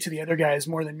probably speak to the other guys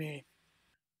more than me.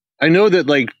 I know that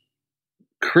like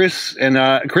Chris had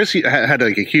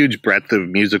like a huge breadth of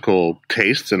musical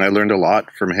tastes, and I learned a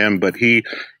lot from him. But he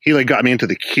like got me into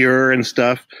The Cure and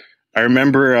stuff. I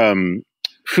remember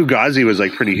Fugazi was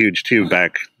like pretty huge too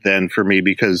back then for me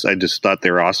because I just thought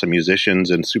they were awesome musicians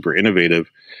and super innovative.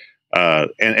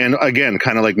 And again,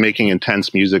 kind of like making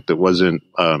intense music that wasn't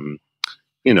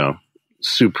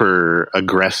super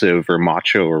aggressive or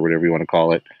macho or whatever you want to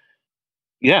call it.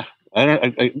 Yeah.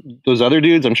 Those other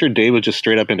dudes, I'm sure Dave was just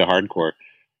straight up into hardcore.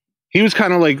 He was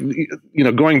kind of like,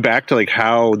 going back to like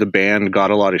how the band got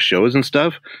a lot of shows and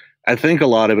stuff. I think a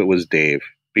lot of it was Dave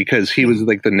because he was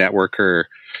like the networker.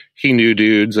 He knew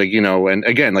dudes like, and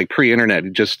again, like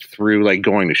pre-internet, just through like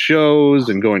going to shows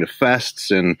and going to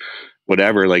fests and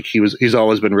whatever. Like he's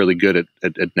always been really good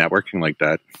at networking like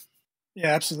that.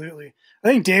 Yeah, absolutely. I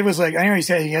think Dave was like, I know he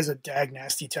said he has a Dag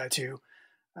Nasty tattoo.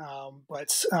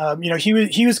 But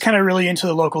he was kind of really into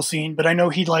the local scene, but I know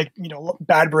he'd like,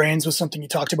 Bad Brains was something he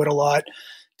talked about a lot.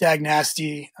 Dag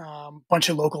Nasty, bunch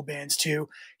of local bands too.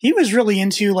 He was really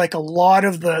into like a lot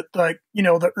of the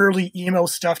early emo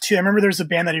stuff too. I remember there's a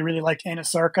band that he really liked,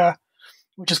 Anasarca,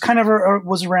 which is kind of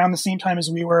was around the same time as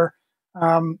we were.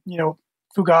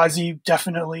 Fugazi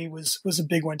definitely was a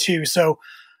big one too. So,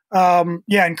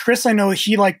 and Chris, I know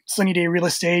he liked Sunny Day Real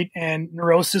Estate, and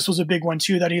Neurosis was a big one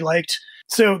too that he liked.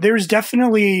 So there's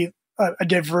definitely a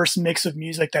diverse mix of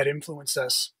music that influenced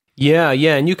us. Yeah,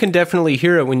 and you can definitely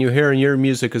hear it when you're hearing your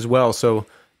music as well, so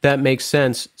that makes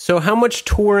sense. So how much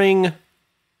touring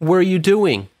were you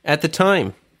doing at the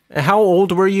time? How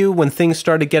old were you when things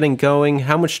started getting going?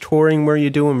 How much touring were you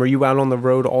doing? Were you out on the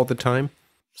road all the time?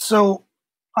 So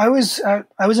I was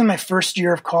in my first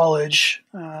year of college.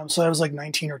 So I was like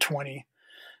 19 or 20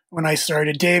 when I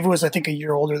started. Dave was, I think, a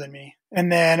year older than me.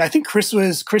 And then I think Chris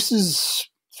is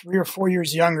 3 or 4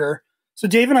 years younger. So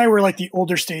Dave and I were like the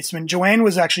older statesmen. Joanne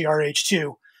was actually our age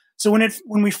too. So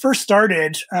when we first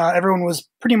started, everyone was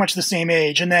pretty much the same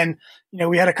age. And then,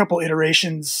 we had a couple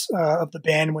iterations of the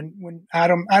band when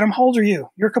Adam, how old are you?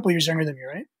 You're a couple years younger than me,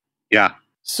 right? Yeah.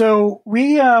 So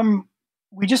we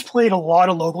just played a lot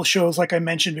of local shows. Like I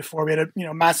mentioned before, we had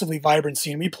a, massively vibrant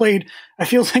scene. I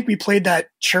feel like we played that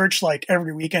church like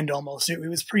every weekend almost. It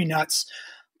was pretty nuts.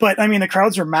 But I mean, the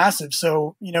crowds were massive.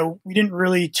 So, we didn't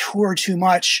really tour too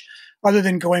much other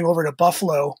than going over to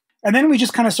Buffalo. And then we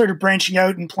just kind of started branching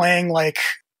out and playing like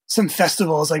some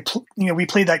festivals. Like, we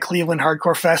played that Cleveland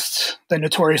Hardcore Fest, the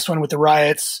notorious one with the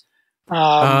riots.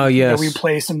 Yes. We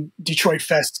play some Detroit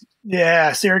Fest.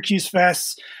 Yeah, Syracuse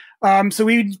Fests. So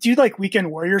we do like Weekend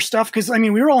Warrior stuff. Cause I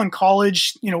mean, we were all in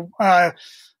college,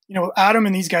 Adam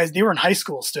and these guys, they were in high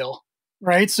school still.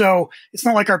 Right. So it's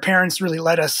not like our parents really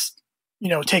let us,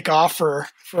 take off for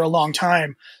a long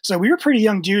time. So we were pretty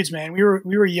young dudes, man. We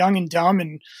were young and dumb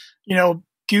and,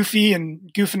 goofy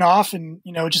and goofing off and,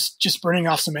 just burning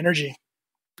off some energy.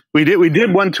 We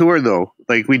did one tour though.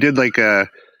 Like we did like I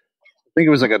think it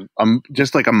was like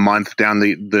just like a month down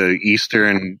the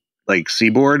eastern like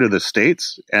seaboard of the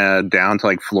States, down to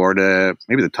like Florida,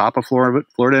 maybe the top of Florida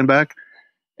and back.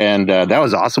 And that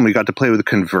was awesome. We got to play with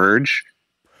Converge.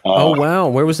 Oh wow,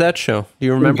 where was that show? Do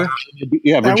you remember?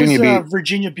 Yeah, Virginia Beach.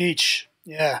 Virginia Beach.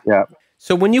 Yeah. Yeah.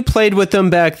 So when you played with them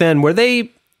back then, were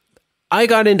they? I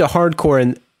got into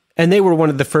hardcore and they were one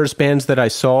of the first bands that I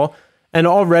saw, and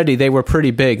already they were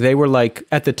pretty big. They were like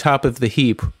at the top of the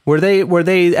heap. Were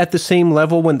they at the same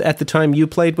level at the time you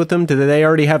played with them? Did they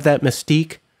already have that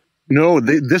mystique? No,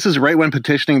 this is right when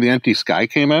Petitioning the Empty Sky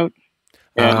came out.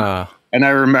 And I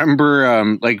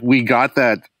remember like we got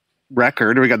that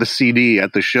record, or we got the CD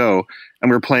at the show, and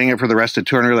we were playing it for the rest of the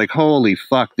tour, and we were like, holy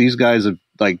fuck, these guys have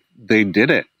like, they did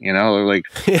it, They're like,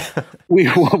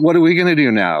 what are we going to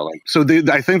do now? Like, so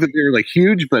I think that they were like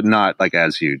huge, but not like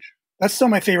as huge. That's still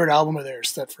my favorite album of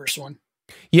theirs, that first one.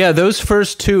 Yeah, the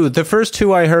first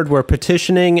two I heard were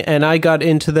Petitioning, and I got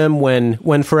into them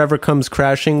when Forever Comes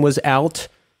Crashing was out.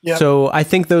 Yep. So I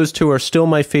think those two are still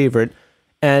my favorite.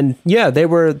 And yeah, they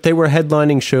were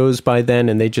headlining shows by then,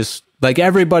 and they just like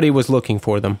everybody was looking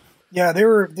for them. Yeah, they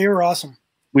were awesome.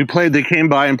 They came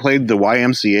by and played the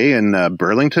YMCA in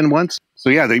Burlington once. So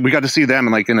yeah, we got to see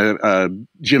them in a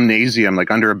gymnasium,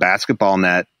 like under a basketball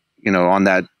net, on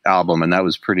that album, and that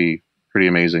was pretty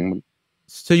amazing.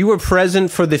 So you were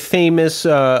present for the famous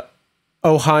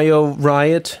Ohio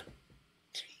riot?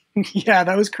 Yeah,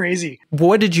 that was crazy.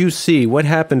 What did you see? What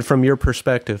happened from your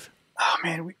perspective? Oh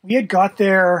man, we had got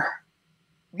there.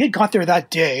 We had got there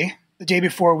that day, the day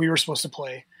before we were supposed to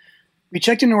play. We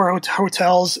checked into our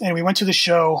hotels and we went to the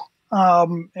show.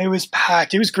 It was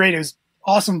packed. It was great. It was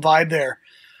awesome vibe there.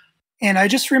 And I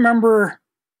just remember,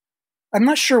 I'm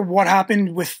not sure what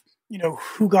happened with,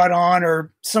 who got on,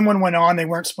 or someone went on. They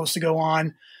weren't supposed to go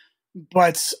on,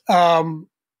 but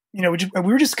we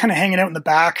were just kind of hanging out in the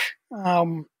back.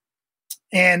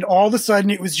 And all of a sudden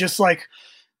it was just like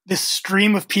this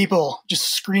stream of people just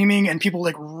screaming and people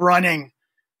like running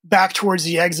back towards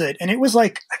the exit. And it was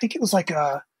like, I think it was like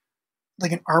an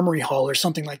armory hall or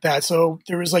something like that. So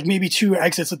there was like maybe two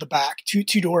exits at the back, two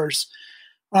doors.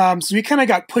 So we kind of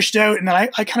got pushed out, and then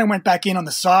I kind of went back in on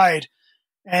the side,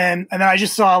 and then I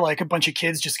just saw like a bunch of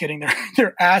kids just getting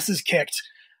their asses kicked.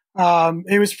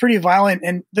 It was pretty violent,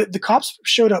 and the cops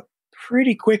showed up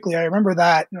pretty quickly. I remember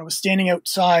that. I was standing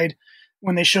outside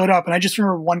when they showed up, and I just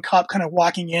remember one cop kind of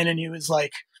walking in, and he was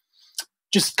like,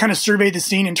 just kind of surveyed the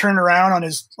scene and turned around on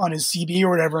his CB or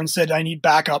whatever and said, "I need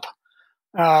backup,"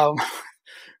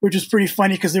 which is pretty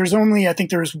funny because there was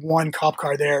one cop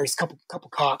car there. There's a couple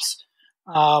cops,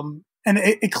 and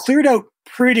it cleared out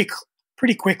pretty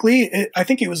quickly. I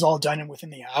think it was all done within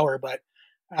the hour, but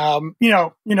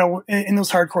in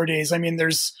those hardcore days, I mean, I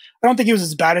don't think it was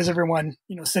as bad as everyone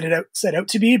set out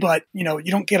to be, but you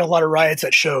don't get a lot of riots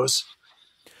at shows.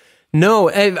 No,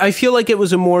 I feel like it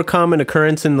was a more common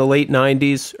occurrence in the late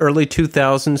 90s, early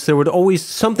 2000s.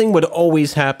 Something would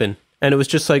always happen. And it was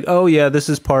just like, oh yeah, this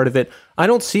is part of it. I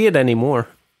don't see it anymore.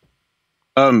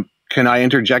 Can I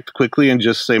interject quickly and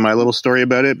just say my little story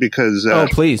about it? Because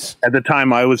please. At the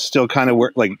time I was still kind of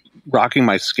rocking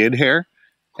my skid hair.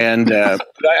 And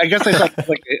I guess I felt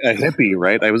like a hippie,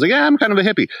 right? I was like, yeah, I'm kind of a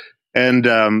hippie. And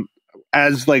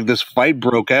as like this fight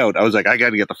broke out, I was like, I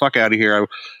got to get the fuck out of here.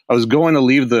 I was going to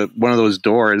leave one of those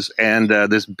doors, and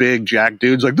this big jack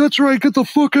dude's like, "That's right, get the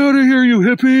fuck out of here, you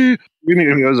hippie."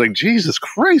 I was like, Jesus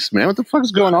Christ, man, what the fuck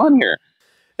is going on here?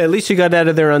 At least you got out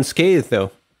of there unscathed,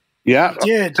 though. Yeah, I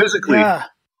did. physically. Yeah,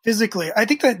 physically. I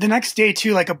think that the next day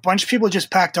too, like a bunch of people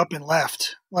just packed up and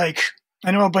left. Like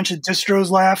I know a bunch of distros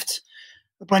left.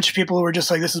 A bunch of people who were just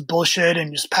like, "This is bullshit,"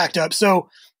 and just packed up. So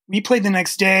we played the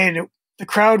next day, and the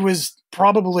crowd was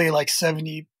probably like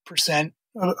 70%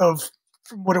 of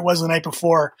what it was the night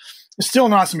before. It was still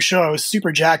an awesome show. I was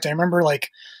super jacked. I remember like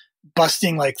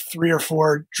busting like 3 or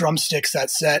 4 drumsticks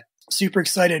that set. Super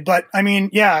excited. But I mean,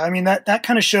 yeah, I mean that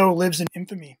kind of show lives in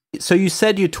infamy. So you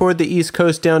said you toured the East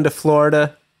Coast down to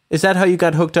Florida. Is that how you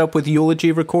got hooked up with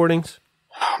Eulogy recordings?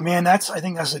 Oh, man, I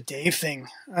think that's a Dave thing.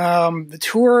 The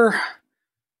tour, I'm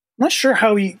not sure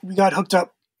how we got hooked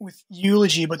up with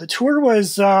Eulogy, but the tour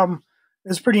was it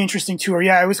was a pretty interesting tour.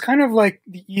 Yeah, it was kind of like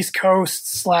the East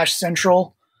Coast /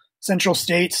 Central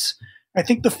States. I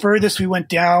think the furthest we went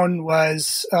down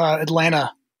was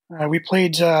Atlanta. We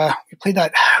played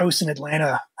that house in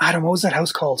Atlanta. Adam, what was that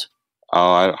house called?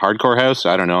 Oh, Hardcore House?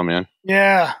 I don't know, man.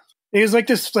 Yeah, it was like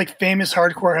this like famous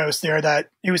hardcore house there. That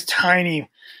it was tiny.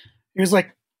 It was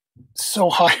like so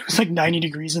hot. It was like 90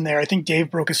 degrees in there. I think Dave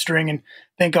broke a string, and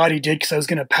thank God he did, because I was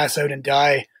going to pass out and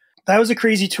die. That was a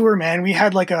crazy tour, man. We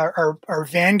had like our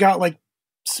van got like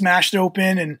smashed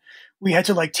open, and we had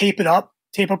to like tape up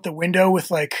the window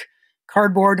with like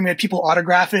cardboard, and we had people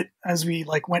autograph it as we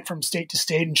like went from state to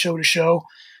state and show to show.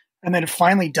 And then it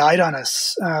finally died on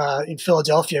us in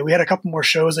Philadelphia. We had a couple more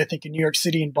shows, I think, in New York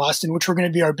City and Boston, which were going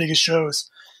to be our biggest shows.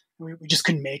 We just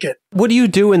couldn't make it. What do you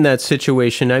do in that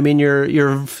situation? I mean,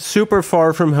 you're super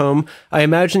far from home. I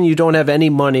imagine you don't have any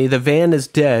money. The van is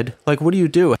dead. Like, what do you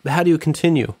do? How do you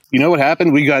continue? You know what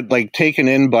happened? We got like taken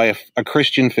in by a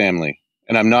Christian family,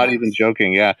 and I'm not even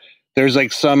joking. Yeah, there's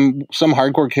like some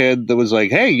hardcore kid that was like,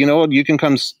 "Hey, you know what? You can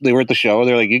come." They were at the show.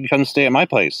 They're like, "You can come stay at my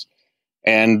place,"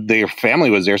 and their family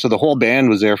was there, so the whole band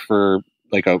was there for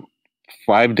like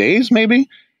 5 days, maybe.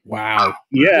 Wow.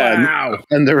 Yeah. Wow.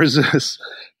 And there was this,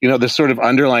 this sort of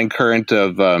underlying current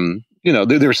of,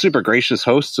 they were super gracious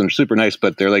hosts and super nice,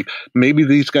 but they're like, maybe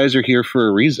these guys are here for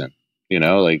a reason,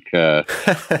 so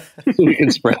we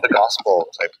can spread the gospel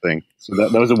type thing. So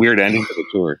that was a weird ending to the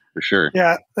tour for sure.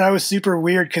 Yeah, that was super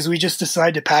weird because we just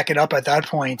decided to pack it up at that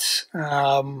point.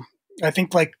 I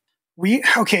think like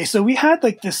so we had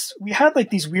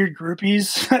these weird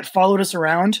groupies that followed us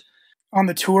around on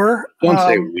the tour. Don't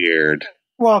say weird.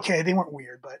 Well, okay, they weren't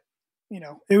weird, but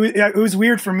it was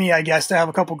weird for me, I guess, to have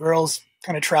a couple girls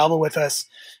kind of travel with us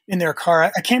in their car.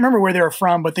 I can't remember where they were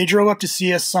from, but they drove up to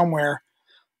see us somewhere,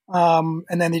 and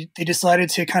then they decided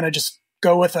to kind of just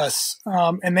go with us,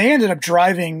 and they ended up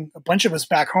driving a bunch of us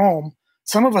back home.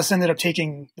 Some of us ended up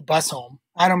taking the bus home.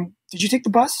 Adam, did you take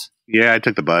the bus? Yeah, I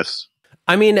took the bus.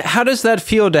 I mean, how does that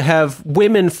feel to have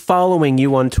women following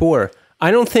you on tour? I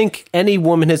don't think any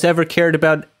woman has ever cared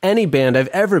about any band I've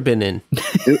ever been in.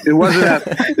 It wasn't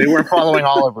that they weren't following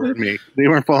Oliver and me. They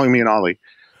weren't following me and Ollie.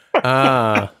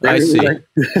 Ah, I see.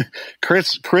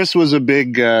 Chris was a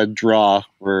big draw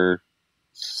for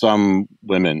some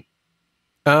women.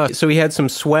 So he had some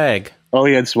swag. Oh,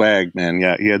 he had swag, man.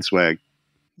 Yeah, he had swag.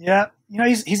 Yeah,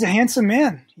 he's a handsome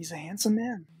man. He's a handsome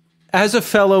man. As a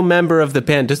fellow member of the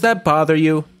band, does that bother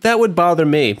you? That would bother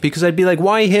me, because I'd be like,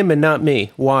 why him and not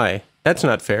me? Why? That's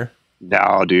not fair.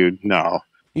 No, dude, no.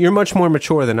 You're much more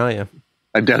mature than I am.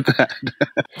 I doubt that.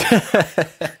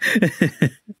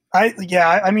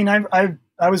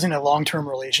 I was in a long-term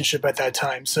relationship at that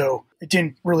time, so it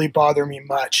didn't really bother me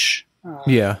much.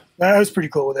 Yeah. I was pretty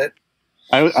cool with it.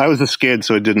 I was a skid,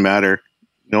 so it didn't matter.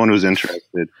 No one was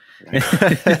interested.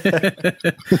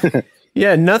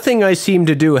 Yeah, nothing I seemed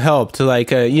to do helped.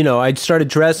 Like, I'd started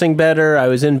dressing better, I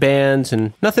was in bands,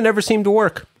 and nothing ever seemed to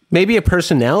work. Maybe a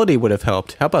personality would have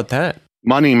helped. How about that?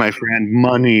 Money, my friend,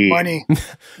 money. Money.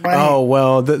 Oh,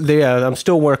 well, yeah, I'm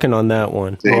still working on that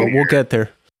one. We'll get there.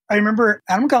 I remember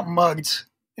Adam got mugged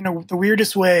in the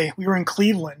weirdest way. We were in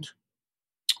Cleveland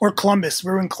or Columbus.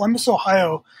 We were in Columbus,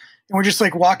 Ohio, and we're just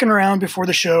like walking around before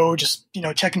the show, just,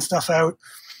 checking stuff out.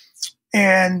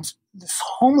 And this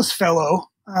homeless fellow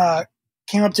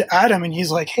came up to Adam and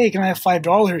he's like, "Hey, can I have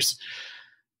 $5?"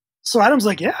 So Adam's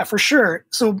like, "Yeah, for sure."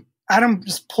 So Adam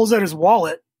just pulls out his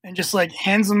wallet and just like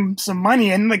hands him some money.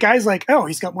 And the guy's like, "Oh,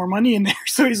 he's got more money in there."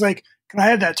 So he's like, "Can I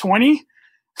have that 20?"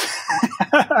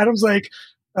 Adam's like,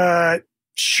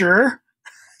 "Sure."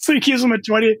 So he gives him a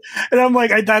 20. And I'm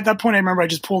like, at that point, I remember I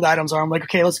just pulled Adam's arm. I'm like,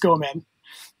 "Okay, let's go, man.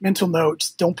 Mental note,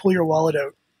 just don't pull your wallet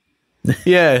out."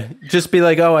 Yeah, just be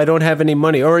like, oh, I don't have any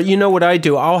money. Or you know what I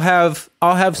do? I'll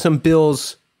have some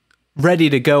bills ready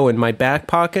to go in my back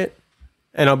pocket,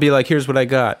 and I'll be like, here's what I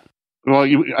got. Well,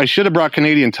 I should have brought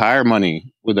Canadian Tire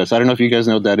money with us. I don't know if you guys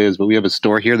know what that is, but we have a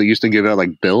store here that used to give out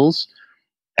like bills,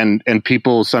 and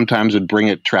people sometimes would bring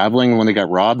it traveling when they got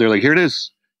robbed. They're like, here it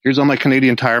is. Here's all my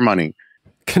Canadian Tire money.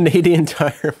 Canadian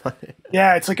Tire money.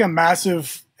 Yeah, it's like a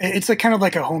massive. It's like kind of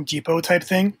like a Home Depot type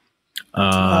thing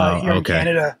here in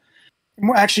Canada.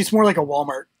 Actually, it's more like a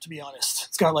Walmart, to be honest.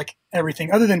 It's got like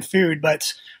everything other than food,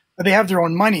 but they have their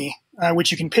own money,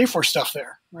 which you can pay for stuff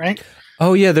there, right?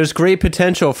 Oh yeah, there's great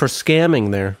potential for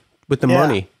scamming there with the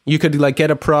money. You could like get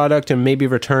a product and maybe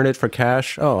return it for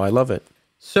cash. Oh, I love it.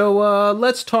 So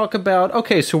let's talk about,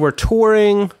 okay, so we're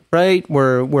touring, right?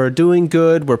 We're doing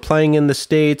good. We're playing in the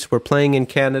States. We're playing in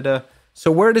Canada.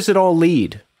 So where does it all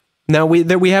lead? Now,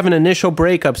 we have an initial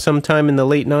breakup sometime in the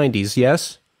late 90s,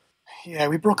 yes? Yeah,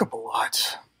 we broke up a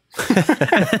lot. Near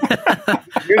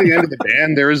the end of the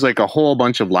band, there was like a whole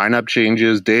bunch of lineup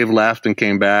changes. Dave left and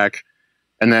came back.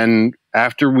 And then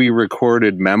after we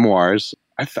recorded Memoirs,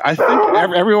 I think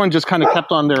everyone just kind of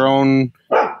kept on their own,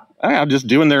 just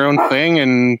doing their own thing.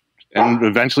 And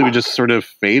eventually we just sort of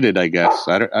faded, I guess.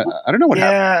 I don't know what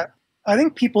happened. Yeah, I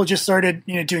think people just started,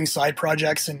 doing side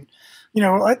projects. And,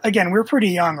 again, we're pretty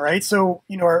young, right? So,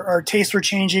 our tastes were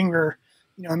changing. We're,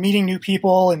 meeting new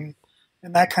people and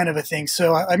that kind of a thing.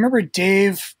 So I remember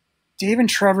Dave and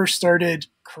Trevor started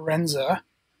Carenza,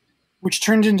 which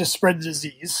turned into Spread the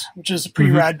Disease, which is a pretty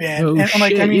rad band. Oh,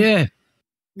 and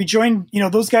we joined,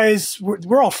 those guys,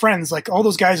 we're all friends. Like all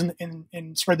those guys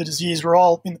in Spread the Disease, we're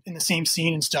all in the same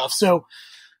scene and stuff. So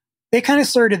they kind of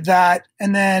started that.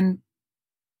 And then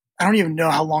I don't even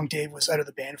know how long Dave was out of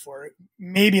the band for.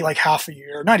 Maybe like half a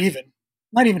year, not even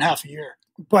half a year.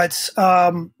 But,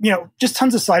 just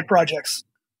tons of side projects.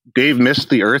 Dave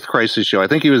missed the Earth Crisis show. I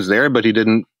think he was there, but he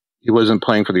wasn't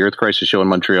playing for the Earth Crisis show in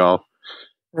Montreal.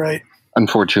 Right.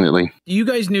 Unfortunately. You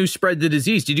guys knew Spread the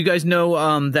Disease. Did you guys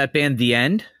know that band The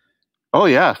End? Oh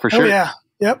yeah, for sure. Oh yeah.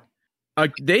 Yep.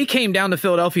 They came down to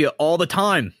Philadelphia all the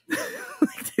time.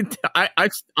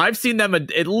 I've seen them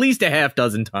at least a half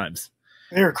dozen times.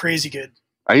 They were crazy good.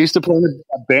 I used to play in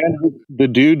a band with the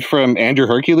dude from Andrew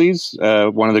Hercules,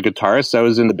 one of the guitarists. I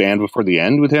was in the band before The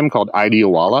End with him called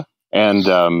Ideawala. And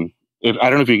I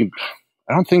don't know if you can,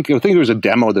 I think there was a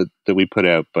demo that we put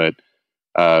out, but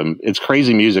it's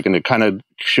crazy music and it kind of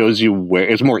shows you where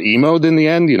it's more emo than The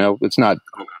End. It's not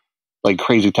like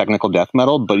crazy technical death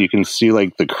metal, but you can see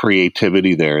like the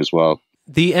creativity there as well.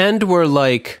 The End were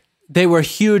like, they were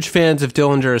huge fans of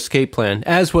Dillinger Escape Plan,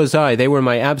 as was I. They were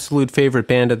my absolute favorite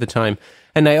band at the time.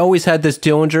 And I always had this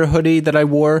Dillinger hoodie that I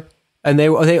wore, and they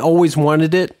always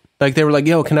wanted it. Like they were like,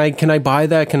 "Yo, can I buy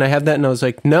that? Can I have that?" And I was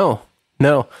like, "No."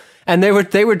 And they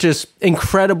were just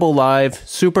incredible live,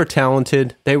 super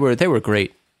talented. They were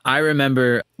great. I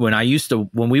remember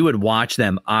when we would watch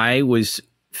them, I was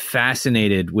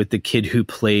fascinated with the kid who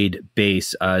played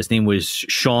bass. His name was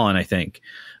Sean, I think.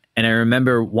 And I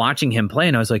remember watching him play,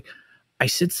 and I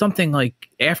said something like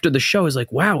after the show, I was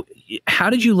like, wow,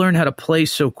 how did you learn how to play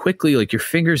so quickly? Like your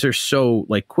fingers are so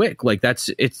like quick. Like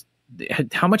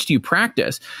how much do you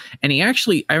practice? And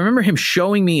I remember him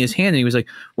showing me his hand and he was like,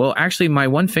 well, actually my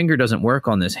one finger doesn't work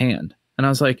on this hand. And I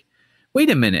was like, wait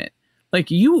a minute. Like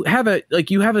you have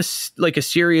a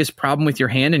serious problem with your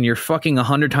hand and you're fucking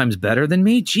 100 times better than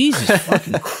me. Jesus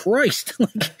fucking Christ.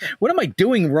 Like, what am I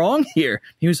doing wrong here?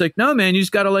 He was like, no, man, you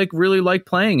just got to really like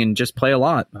playing and just play a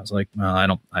lot. I was like,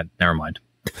 well, never mind.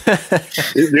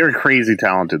 They're crazy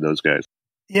talented, those guys.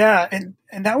 Yeah.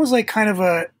 And that was like kind of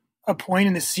a point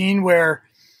in the scene where,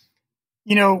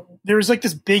 there was like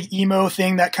this big emo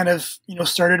thing that kind of,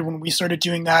 started when we started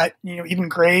doing that, even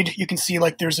Grade, you can see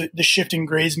like there's the shift in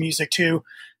Grade's music too.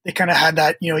 They kind of had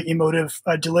that, emotive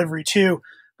delivery too.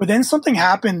 But then something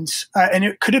happened and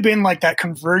it could have been like that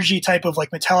convergy type of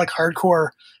like metallic hardcore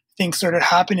thing started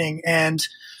happening. And,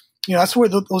 that's where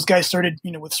those guys started,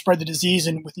 with Spread the Disease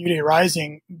and with New Day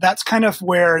Rising. That's kind of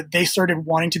where they started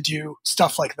wanting to do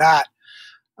stuff like that.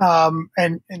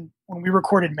 And when we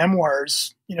recorded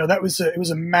Memoirs, it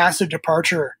was a massive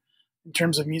departure in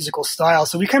terms of musical style.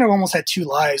 So we kind of almost had two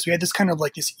lives. We had this kind of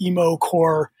like this emo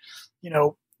core,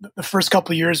 the first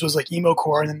couple of years was like emo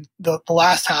core. And then the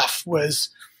last half was,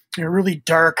 really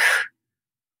dark,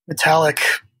 metallic,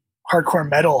 hardcore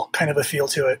metal kind of a feel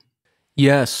to it.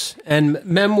 Yes. And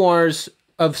Memoirs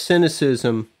of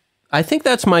Cynicism, I think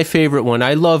that's my favorite one.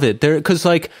 I love it. Because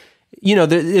like,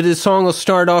 the song will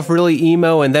start off really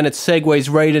emo and then it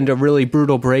segues right into really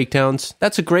brutal breakdowns.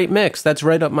 That's a great mix. That's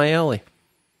right up my alley.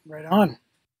 Right on.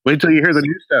 Wait till you hear the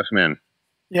new stuff, man.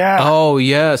 Yeah. Oh,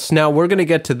 yes. Now we're going to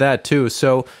get to that too.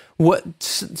 So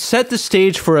set the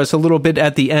stage for us a little bit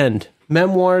at the end.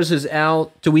 Memoirs is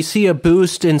out. Do we see a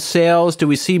boost in sales? Do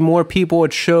we see more people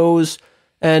at shows?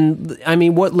 And I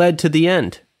mean, what led to the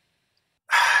end?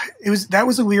 That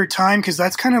was a weird time because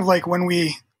that's kind of like when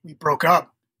we broke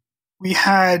up. We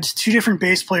had two different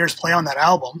bass players play on that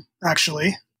album,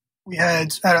 actually. We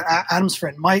had Adam's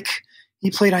friend Mike. He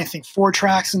played, I think, 4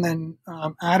 tracks, and then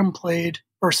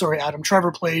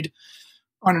Trevor played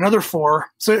on another 4.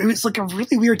 So it was like a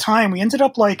really weird time. We ended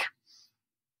up we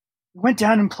went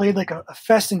down and played like a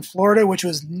fest in Florida, which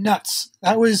was nuts.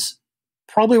 That was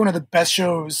probably one of the best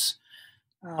shows.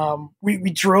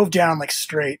 We drove down like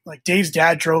straight. Like Dave's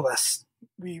dad drove us.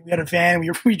 We had a van.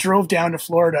 We drove down to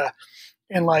Florida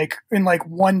in like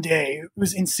one day. It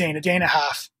was insane, a day and a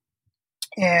half.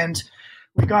 And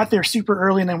we got there super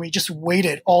early, and then we just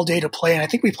waited all day to play. And I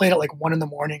think we played at like 1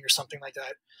 a.m. or something like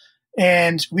that.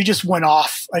 And we just went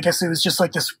off. I guess it was just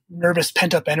like this nervous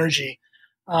pent up energy.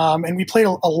 And we played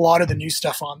a lot of the new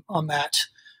stuff on that.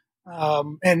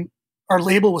 And our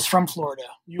label was from Florida.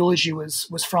 Eulogy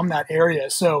was from that area.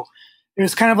 So it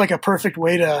was kind of like a perfect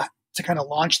way to kind of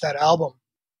launch that album.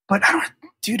 But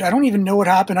I don't even know what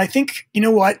happened. I think, you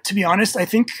know what, to be honest, I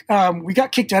think we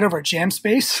got kicked out of our jam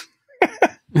space.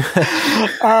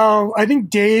 I think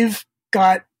Dave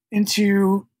got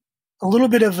into a little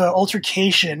bit of an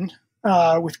altercation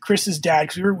with Chris's dad,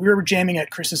 because we were jamming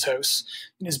at Chris's house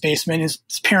in his basement. His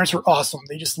parents were awesome.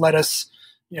 They just let us,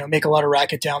 make a lot of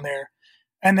racket down there.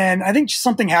 And then I think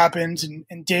something happened,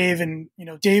 and Dave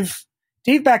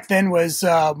back then was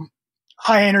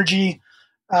high energy,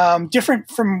 different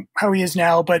from how he is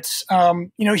now. But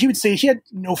he would say he had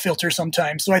no filter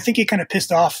sometimes. So I think he kind of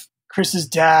pissed off Chris's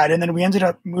dad, and then we ended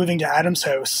up moving to Adam's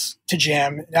house to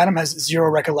jam. Adam has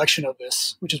zero recollection of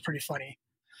this, which is pretty funny.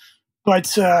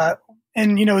 But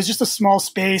it was just a small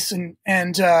space, and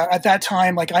at that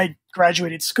time, like, I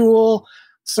graduated school,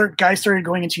 guys started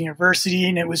going into university,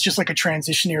 and it was just like a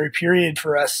transitionary period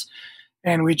for us,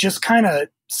 and we just kind of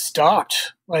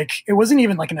stopped. Like, it wasn't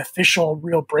even like an official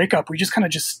real breakup. We just kind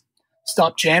of just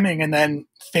stopped jamming and then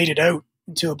faded out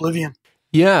into oblivion.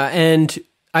 Yeah, and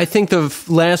I think the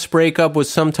last breakup was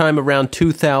sometime around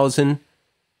 2000.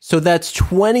 So that's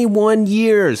 21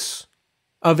 years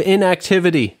of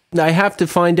inactivity. I have to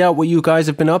find out what you guys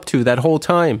have been up to that whole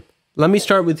time. Let me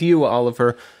start with you,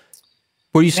 Oliver.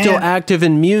 Were you still active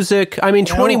in music? I mean,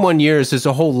 21 years is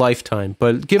a whole lifetime,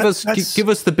 but give us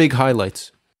the big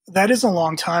highlights. That is a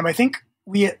long time. I think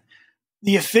the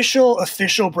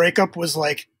official breakup was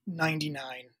like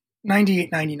 98,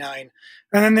 99.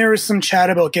 And then there was some chat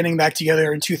about getting back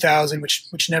together in 2000,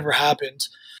 which never happened.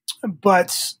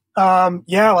 But I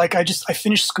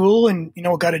finished school and,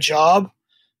 got a job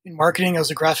in marketing. I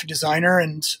was a graphic designer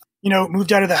and,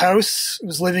 moved out of the house. I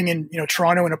was living in,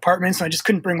 Toronto in apartments, and I just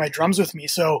couldn't bring my drums with me.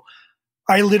 So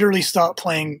I literally stopped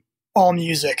playing all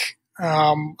music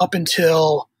up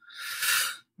until,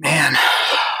 it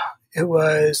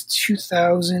was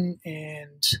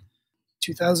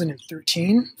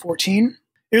 2013, 14.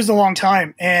 It was a long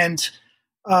time. And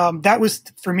that was,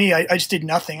 for me, I just did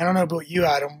nothing. I don't know about you,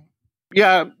 Adam.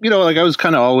 Yeah, I was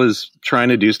kind of always trying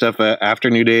to do stuff after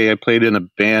New Day. I played in a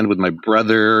band with my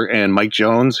brother and Mike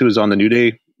Jones, who was on the New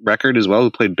Day record as well, who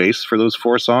played bass for those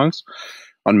 4 songs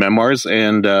on Memoirs.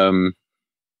 And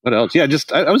what else? Yeah,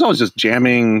 I was always just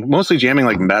jamming, mostly jamming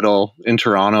like metal in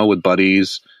Toronto with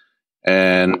buddies.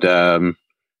 And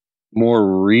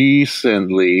more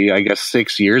recently, I guess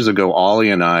 6 years ago,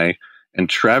 Ollie and I and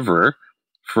Trevor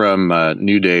from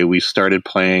New Day, we started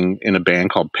playing in a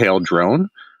band called Pale Drone,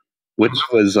 which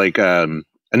was like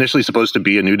initially supposed to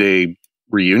be a New Day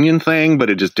reunion thing,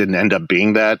 but it just didn't end up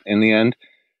being that in the end.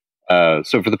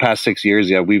 So for the past 6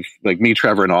 years, we've, like, me,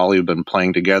 Trevor, and Ollie have been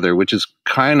playing together, which is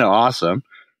kind of awesome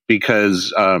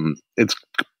because it's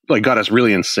like got us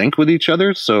really in sync with each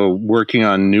other. So working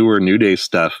on newer New Day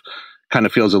stuff kind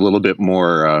of feels a little bit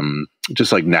more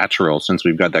just like natural, since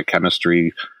we've got that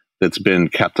chemistry that's been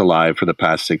kept alive for the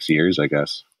past 6 years, I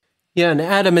guess. Yeah, and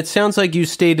Adam, it sounds like you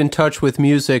stayed in touch with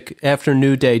music after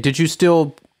New Day.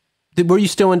 Were you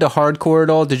still into hardcore at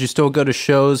all? Did you still go to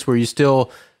shows? Were you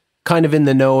still kind of in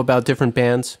the know about different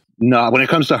bands? No, when it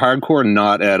comes to hardcore,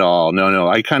 not at all. No.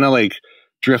 I kind of like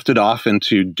drifted off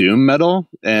into doom metal,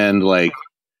 and like,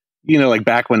 like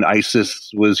back when ISIS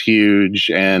was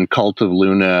huge and Cult of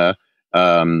Luna,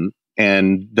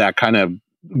 and that kind of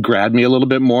grabbed me a little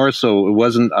bit more. So it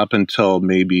wasn't up until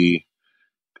maybe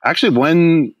actually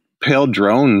when Pale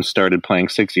Drone started playing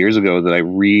 6 years ago that I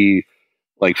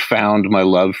found my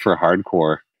love for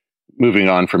hardcore. moving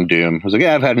on from Doom. I was like,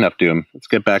 yeah, I've had enough Doom. Let's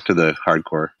get back to the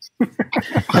hardcore.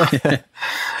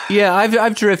 Yeah,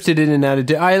 I've drifted in and out of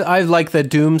Doom. I like the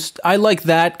Doom. I like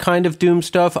that kind of Doom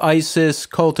stuff. ISIS,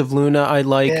 Cult of Luna. I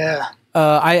like. Yeah.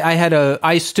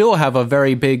 I still have a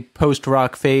very big post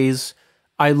rock phase.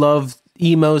 I love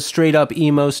emo, straight up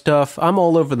emo stuff. I'm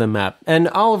all over the map. And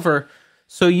Oliver,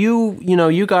 so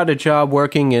you got a job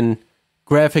working in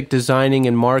graphic designing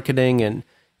and marketing, and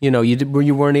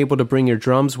you weren't able to bring your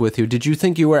drums with you. Did you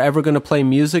think you were ever going to play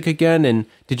music again? And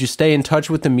did you stay in touch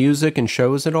with the music and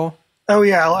shows at all? Oh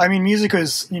yeah. I mean, music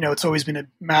was, it's always been a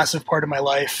massive part of my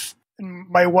life. And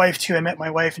my wife too. I met my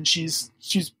wife, and she's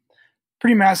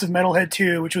pretty massive metalhead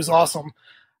too, which was awesome.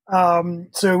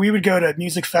 So we would go to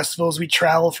music festivals, we'd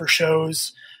travel for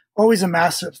shows, always a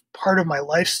massive part of my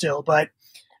life still. But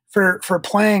for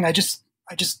playing, I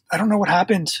don't know what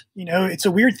happened. It's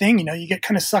a weird thing, you get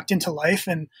kind of sucked into life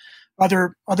and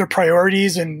other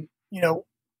priorities, and,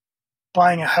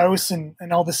 buying a house and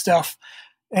all this stuff.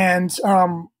 And,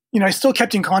 I still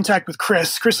kept in contact with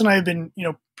Chris. Chris and I have been,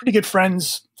 pretty good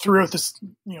friends throughout this,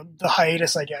 the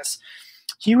hiatus, I guess.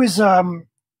 He was,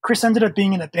 Chris ended up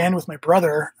being in a band with my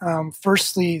brother,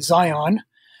 firstly Zion,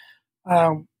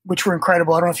 which were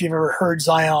incredible. I don't know if you've ever heard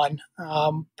Zion,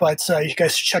 but you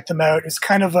guys should check them out. It's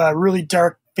kind of a really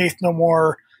dark Faith No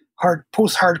More,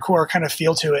 post-hardcore kind of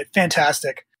feel to it.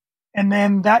 Fantastic. And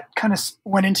then that kind of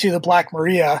went into the Black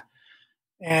Maria.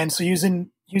 And so using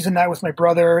that with my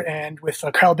brother and with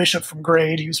Kyle Bishop from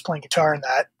Grade, he was playing guitar in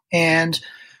that. And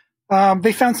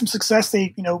they found some success.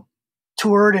 They,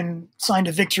 toured and signed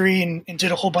a Victory and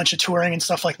did a whole bunch of touring and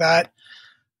stuff like that.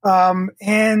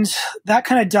 And that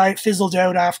kind of fizzled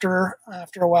out after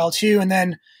a while too. And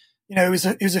then, it was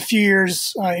a few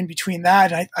years in between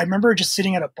that. And I remember just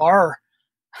sitting at a bar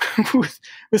with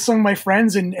some of my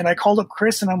friends, and I called up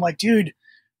Chris, and I'm like, dude,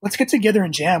 let's get together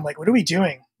and jam. Like, what are we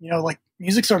doing?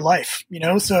 Music's our life,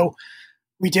 So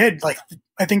we did. Like,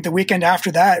 I think the weekend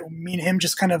after that, me and him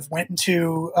just kind of went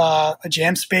into a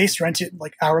jam space, rented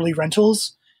like hourly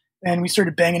rentals, and we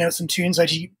started banging out some tunes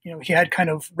that he had kind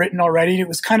of written already. It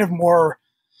was kind of more,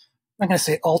 I'm not going to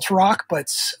say alt rock,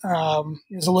 but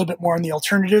it was a little bit more on the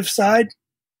alternative side.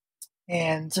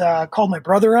 And called my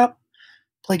brother up,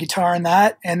 played guitar in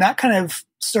that, and that kind of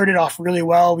started off really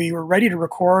well. We were ready to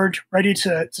record, ready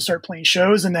to start playing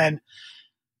shows, and then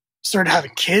started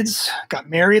having kids, got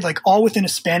married, like all within a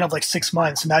span of like 6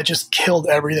 months. And that just killed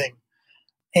everything.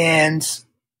 And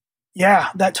yeah,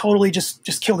 that totally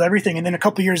just killed everything. And then a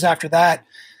couple of years after that,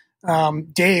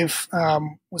 Dave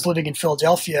was living in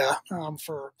Philadelphia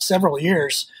for several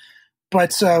years,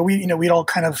 but we'd all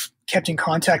kind of kept in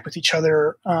contact with each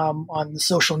other on the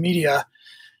social media.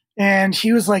 And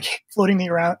he was like floating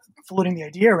the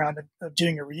idea around of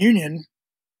doing a reunion.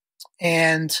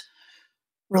 And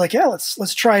we're like, yeah,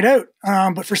 let's try it out.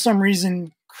 But for some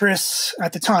reason, Chris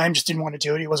at the time just didn't want to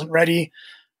do it. He wasn't ready.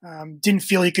 Didn't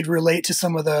feel he could relate to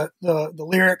some of the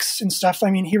lyrics and stuff. I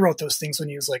mean, he wrote those things when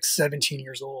he was like 17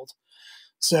 years old.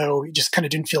 So he just kind of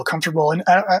didn't feel comfortable. And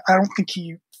I don't think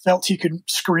he felt he could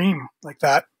scream like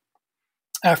that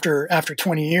after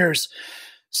 20 years.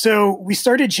 So we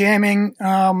started jamming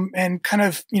and kind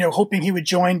of, hoping he would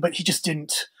join, but he just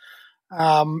didn't.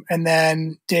 And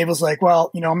then Dave was like,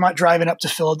 well, I'm not driving up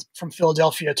from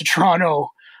Philadelphia to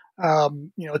Toronto,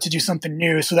 to do something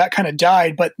new. So that kind of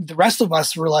died. But the rest of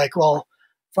us were like, well,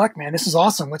 fuck, man, this is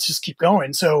awesome. Let's just keep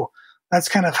going. So that's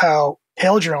kind of how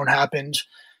Pale Drone happened.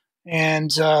 And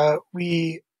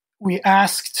we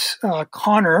asked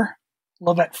Connor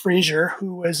Lovett Frazier,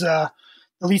 who was the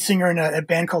lead singer in a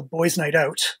band called Boys Night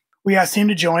Out. We asked him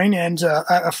to join, and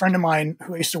a friend of mine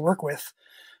who I used to work with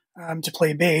to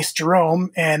play bass,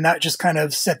 Jerome, and that just kind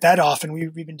of set that off, and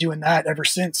we've been doing that ever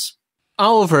since.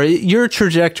 Oliver, your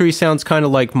trajectory sounds kind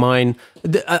of like mine.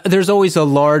 There's always a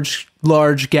large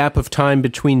gap of time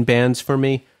between bands for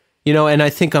me, and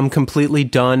I think I'm completely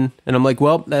done, and I'm like,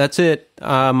 well, that's it.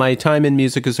 My time in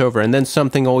music is over, and then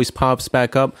something always pops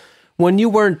back up. When you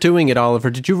weren't doing it, Oliver,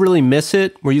 did you really miss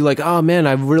it? Were you like, oh man,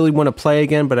 I really want to play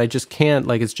again, but I just can't,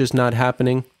 like it's just not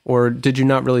happening? Or did you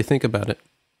not really think about it?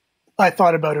 I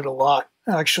thought about it a lot,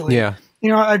 actually. Yeah.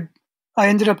 I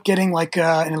ended up getting like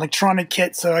an electronic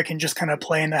kit so I can just kind of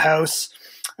play in the house.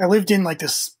 I lived in like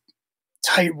this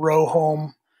tight row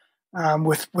home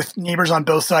with neighbors on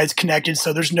both sides connected,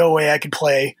 so there's no way I could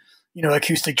play,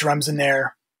 acoustic drums in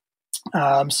there.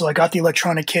 So I got the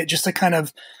electronic kit just to kind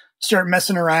of start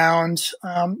messing around.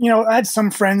 I had some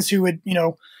friends who would,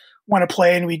 want to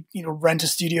play, and we'd, rent a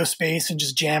studio space and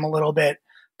just jam a little bit.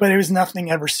 But it was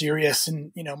nothing ever serious,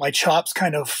 and my chops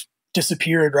kind of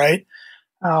disappeared, right?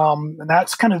 And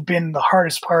that's kind of been the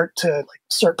hardest part to like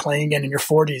start playing again in your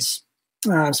 40s,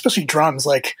 especially drums,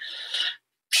 like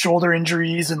shoulder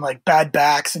injuries and like bad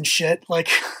backs and shit. Like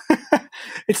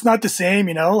it's not the same,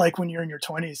 you know, like when you're in your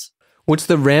 20s. What's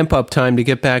the ramp up time to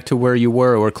get back to where you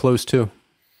were or close to?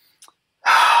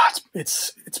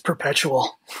 It's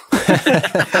perpetual.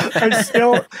 I'm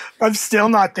still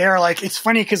not there. Like, it's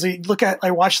funny because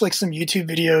I watched like some YouTube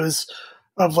videos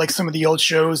of like some of the old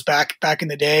shows back in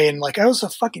the day. And like, I was a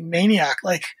fucking maniac.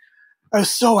 Like I was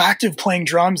so active playing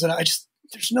drums and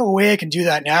there's no way I can do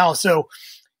that now. So,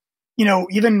 you know,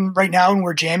 even right now when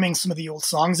we're jamming some of the old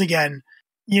songs again,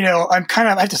 you know, I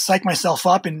have to psych myself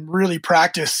up and really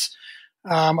practice.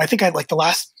 I think the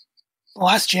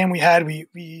last jam we had,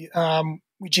 we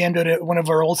jammed out at one of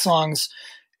our old songs,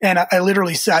 and I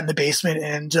literally sat in the basement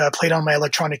and played on my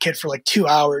electronic kit for like 2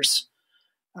 hours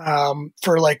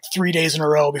for like 3 days in a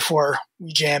row before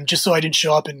we jammed, just so I didn't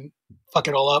show up and fuck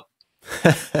it all up.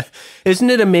 Isn't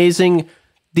it amazing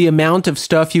the amount of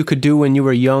stuff you could do when you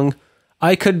were young?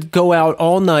 I could go out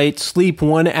all night, sleep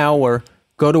 1 hour,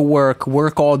 go to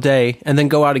work all day, and then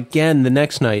go out again the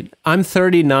next night. I'm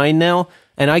 39 now,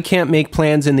 and I can't make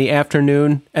plans in the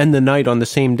afternoon and the night on the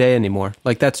same day anymore.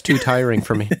 Like, that's too tiring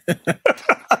for me.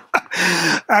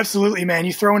 Absolutely, man.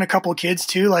 You throw in a couple of kids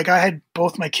too. Like, I had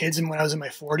both my kids when I was in my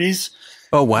 40s.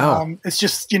 Oh, wow. It's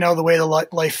just, you know, the way the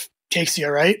life takes you,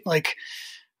 right? Like,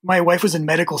 my wife was in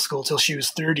medical school till she was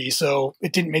 30, so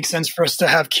it didn't make sense for us to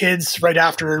have kids right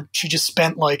after she just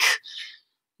spent like,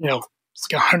 you know, it's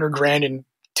like $100,000 in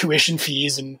tuition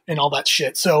fees and all that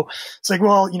shit. So it's like,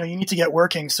 well, you know, you need to get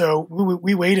working. So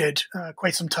we waited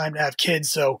quite some time to have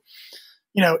kids. So,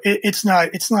 you know, it's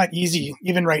not easy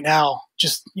even right now,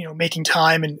 just, you know, making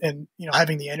time and, you know,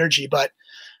 having the energy, but,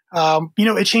 you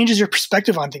know, it changes your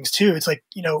perspective on things too. It's like,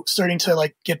 you know, starting to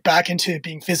like get back into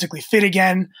being physically fit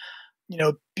again, you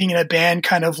know, being in a band,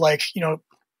 kind of like, you know,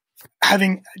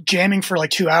 jamming for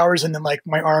like 2 hours and then like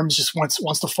my arms just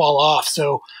wants to fall off.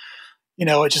 So, you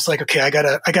know, it's just like, okay, I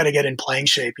gotta get in playing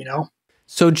shape, you know?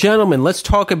 So gentlemen, let's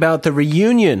talk about the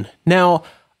reunion. Now,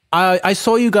 I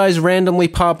saw you guys randomly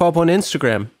pop up on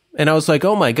Instagram and I was like,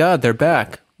 oh my God, they're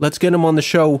back. Let's get them on the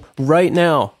show right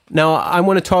now. Now, I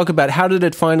want to talk about how did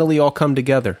it finally all come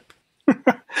together?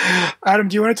 Adam,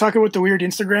 do you want to talk about the weird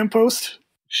Instagram post?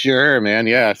 Sure, man.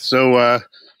 Yeah. So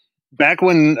back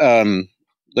when,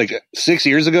 like 6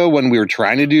 years ago, when we were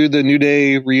trying to do the New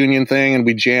Day reunion thing and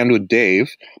we jammed with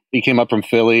Dave, he came up from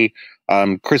Philly.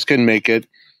 Chris couldn't make it,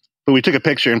 but we took a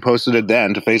picture and posted it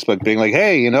then to Facebook being like,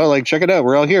 hey, you know, like, check it out.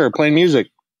 We're all here playing music.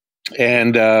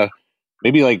 And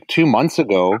maybe like 2 months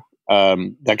ago,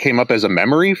 that came up as a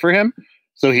memory for him.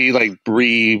 So he like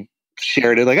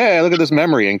shared it like, hey, look at this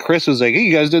memory. And Chris was like, hey,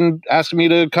 you guys didn't ask me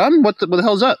to come? What the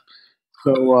hell's up?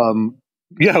 So,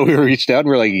 yeah, we reached out and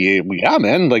we're like, yeah,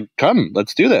 man, like, come,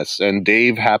 let's do this. And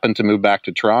Dave happened to move back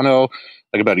to Toronto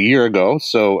like about a year ago.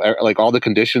 So like all the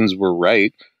conditions were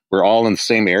right. We're all in the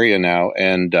same area now.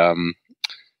 And,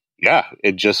 yeah,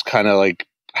 it just kind of like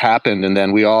happened. And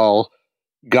then we all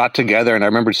got together and I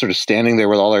remember sort of standing there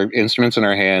with all our instruments in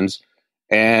our hands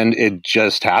and it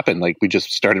just happened. Like we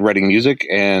just started writing music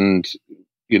and,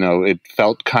 you know, it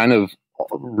felt kind of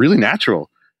really natural.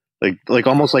 Like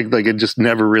almost like it just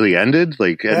never really ended.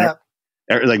 Like, yeah.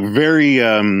 Like very,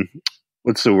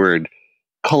 what's the word?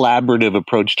 Collaborative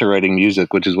approach to writing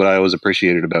music, which is what I always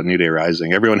appreciated about New Day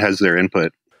Rising. Everyone has their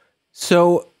input.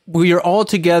 So we are all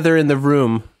together in the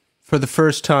room for the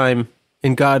first time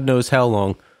in God knows how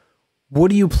long. What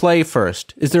do you play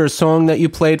first? Is there a song that you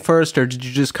played first, or did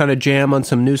you just kind of jam on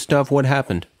some new stuff? What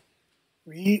happened?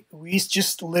 We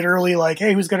just literally like,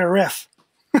 hey, who's got a riff?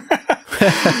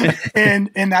 and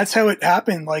that's how it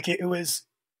happened. Like it was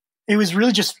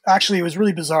really just, actually, it was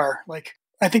really bizarre. Like,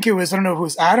 I think it was, I don't know if it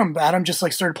was Adam, but Adam just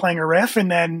like started playing a riff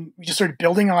and then we just started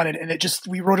building on it. And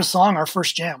we wrote a song, our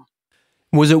first jam.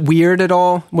 Was it weird at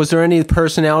all? Was there any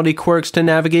personality quirks to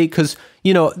navigate? Because,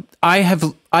 you know,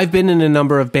 I've been in a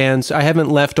number of bands. I haven't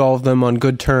left all of them on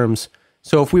good terms.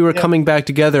 So if we were coming back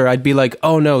together, I'd be like,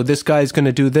 oh no, this guy's going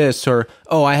to do this, or,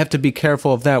 oh, I have to be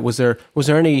careful of that. Was there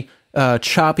any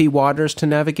choppy waters to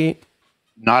navigate?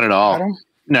 Not at all. Adam?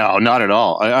 No, not at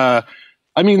all.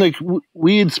 I mean, like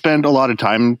we had spent a lot of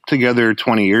time together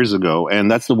 20 years ago, and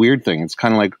that's the weird thing. It's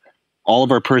kind of like all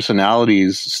of our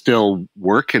personalities still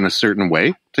work in a certain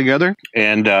way together.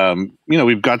 And, you know,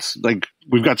 we've got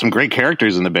some great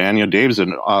characters in the band. You know, Dave's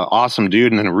an awesome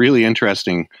dude and a really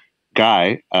interesting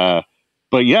guy.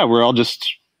 But yeah, we're all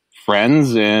just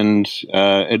friends and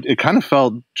it kind of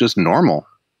felt just normal,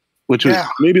 which was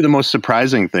maybe the most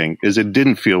surprising thing is it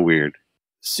didn't feel weird.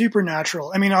 super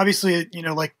natural. I mean, obviously,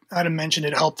 like Adam mentioned,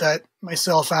 it helped that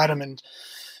myself, Adam, and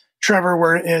Trevor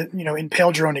were in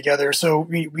Pale Drone together, so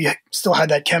we still had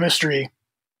that chemistry.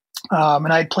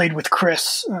 And I played with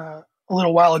Chris a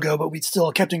little while ago, but we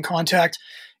still kept in contact.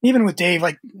 Even with Dave,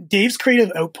 like Dave's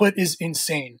creative output is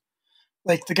insane.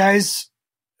 Like the guy's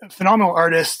a phenomenal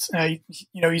artist.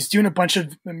 He's doing a bunch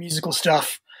of musical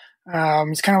stuff.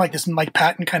 He's kind of like this Mike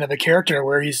Patton kind of a character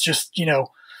where he's just, he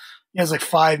has like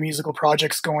 5 musical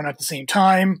projects going at the same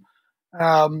time.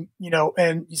 And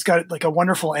he's got like a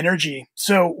wonderful energy.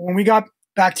 So when we got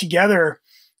back together,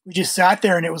 we just sat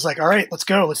there and it was like, all right, let's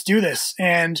go, let's do this.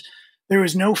 And there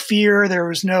was no fear. There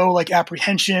was no like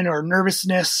apprehension or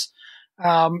nervousness.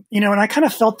 And I kind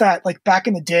of felt that like back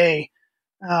in the day,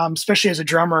 especially as a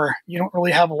drummer,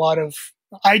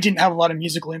 I didn't have a lot of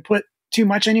musical input too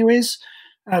much anyways,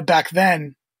 back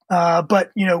then.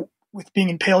 But with being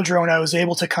in Pale Drone, I was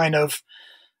able to kind of,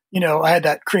 I had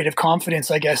that creative confidence,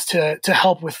 I guess, to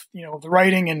help with, the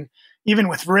writing and even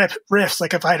with riffs.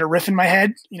 Like if I had a riff in my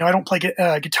head, I don't play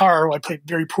guitar. I play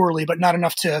very poorly, but not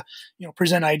enough to,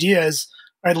 present ideas.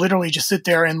 I'd literally just sit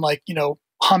there and like,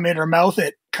 hum it or mouth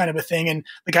it kind of a thing. And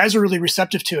the guys are really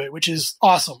receptive to it, which is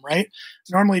awesome. Right.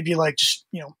 Normally it'd be like, just,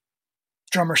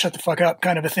 drummer, shut the fuck up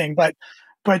kind of a thing. But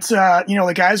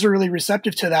the guys are really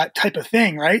receptive to that type of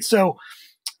thing. Right. So,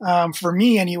 for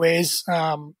me anyways,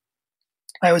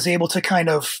 I was able to kind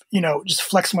of, just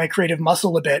flex my creative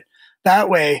muscle a bit that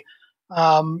way.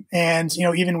 And,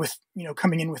 even with,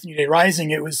 coming in with New Day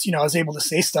Rising, it was, I was able to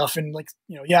say stuff and like,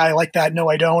 yeah, I like that. No,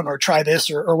 I don't, or try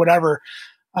this or whatever,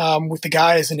 with the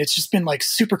guys. And it's just been like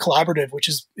super collaborative,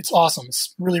 it's awesome.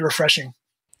 It's really refreshing.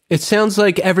 It sounds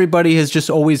like everybody has just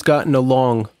always gotten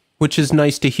along, which is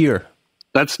nice to hear.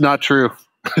 That's not true.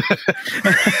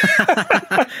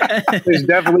 There's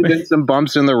definitely been some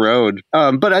bumps in the road.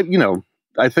 But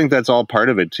I think that's all part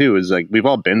of it too, is like, we've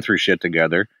all been through shit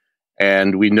together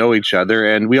and we know each other,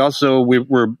 and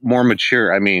we're more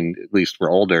mature. I mean, at least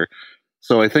we're older.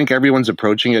 So I think everyone's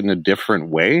approaching it in a different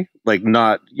way. Like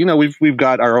we've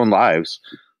got our own lives.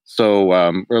 So,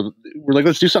 we're like,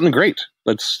 let's do something great.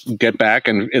 Let's get back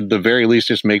and at the very least,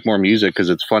 just make more music, 'cause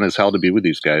it's fun as hell to be with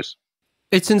these guys.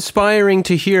 It's inspiring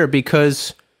to hear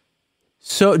because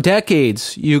so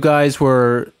decades you guys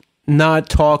were not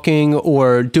talking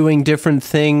or doing different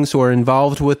things or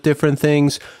involved with different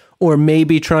things or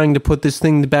maybe trying to put this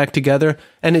thing back together,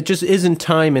 and it just isn't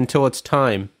time until it's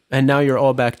time, and now you're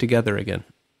all back together again.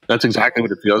 That's exactly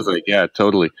what it feels like. Yeah,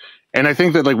 totally. And I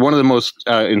think that like one of the most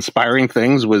inspiring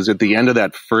things was at the end of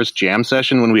that first jam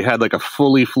session when we had like a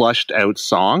fully flushed out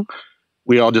song.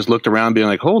 We all just looked around being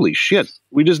like, holy shit,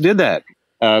 we just did that.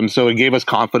 So it gave us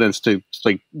confidence to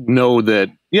like know that,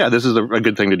 yeah, this is a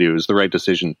good thing to do. It's the right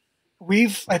decision.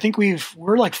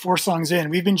 We're like 4 songs in.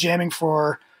 We've been jamming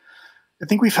I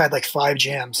think we've had like 5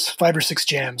 or 6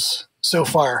 jams so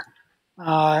far.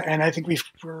 And I think we've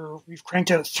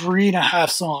cranked out 3.5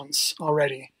 songs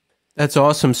already. That's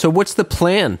awesome. So what's the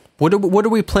plan? What are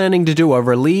we planning to do? A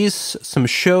release, some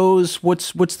shows?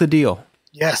 What's the deal?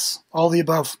 Yes, all the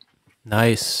above.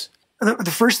 Nice.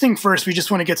 The first thing first, we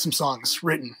just want to get some songs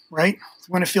written, right?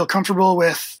 We want to feel comfortable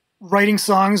with writing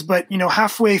songs, but,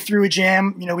 halfway through a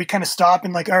jam, we kind of stop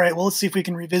and like, all right, well, let's see if we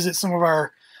can revisit some of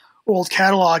our old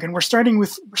catalog. And we're starting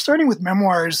with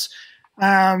Memoirs.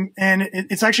 And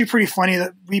it's actually pretty funny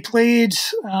that we played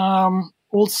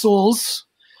Old Souls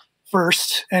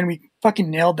first, and we fucking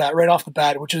nailed that right off the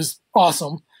bat, which is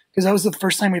awesome because that was the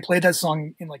first time we played that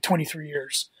song in like 23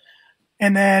 years.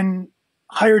 And then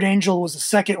Hired Angel was the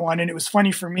second one, and it was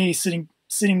funny for me sitting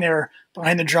there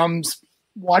behind the drums,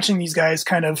 watching these guys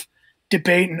kind of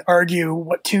debate and argue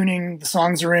what tuning the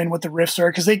songs are in, what the riffs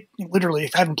are, because they literally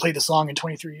haven't played the song in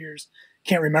 23 years,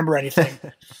 can't remember anything.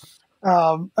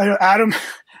 I know Adam,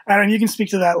 you can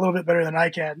speak to that a little bit better than I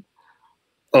can.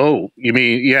 Oh, you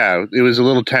mean, yeah, it was a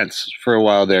little tense for a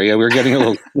while there. Yeah, we were getting a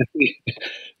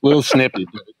little snippy,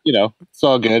 but, it's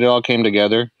all good. It all came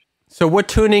together. So what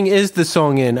tuning is the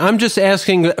song in? I'm just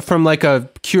asking from like a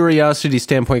curiosity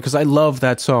standpoint because I love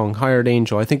that song, Hired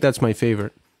Angel. I think that's my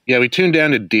favorite. Yeah, we tuned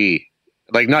down to D.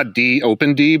 Like not D,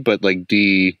 open D, but like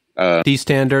D. D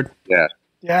standard? Yeah.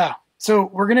 Yeah. So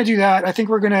we're going to do that. I think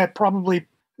we're going to probably,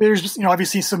 there's,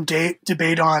 obviously some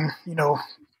debate on,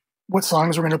 what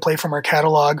songs we're going to play from our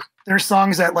catalog. There's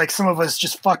songs that like some of us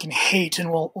just fucking hate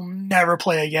and we'll never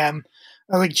play again.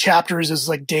 Like Chapters is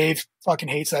like Dave fucking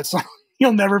hates that song.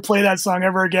 He'll never play that song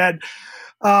ever again.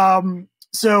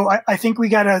 So I think we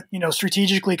got to,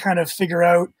 strategically kind of figure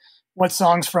out what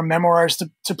songs from Memoirs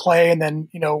to play, and then,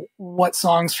 what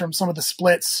songs from some of the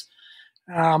splits.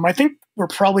 I think we're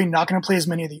probably not going to play as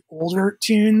many of the older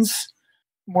tunes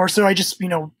more so, I just,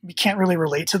 we can't really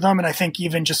relate to them. And I think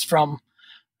even just from,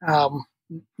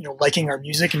 liking our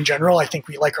music in general, I think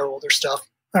we like our older stuff,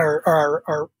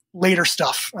 our later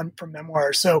stuff from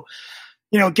Memoir. So,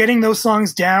 getting those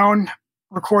songs down,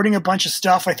 recording a bunch of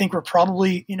stuff, I think we're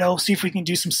probably, see if we can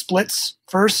do some splits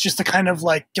first, just to kind of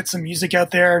like get some music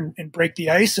out there and break the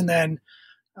ice, and then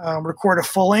record a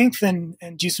full length and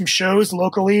do some shows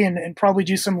locally, and probably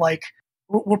do some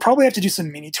we'll probably have to do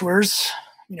some mini tours,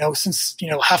 since,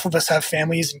 half of us have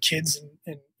families and kids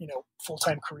and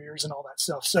full-time careers and all that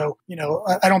stuff. So,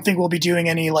 I don't think we'll be doing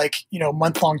any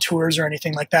month-long tours or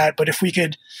anything like that. But if we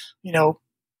could,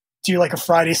 do like a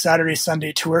Friday, Saturday,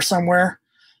 Sunday tour somewhere,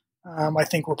 I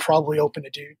think we're probably open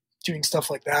to doing stuff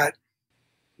like that.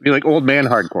 Be like old man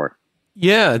hardcore.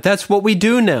 Yeah, that's what we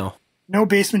do now. No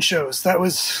basement shows. That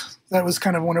was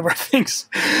kind of one of our things.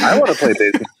 I want to play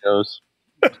basement shows.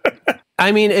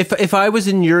 I mean, if I was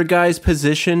in your guys'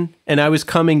 position and I was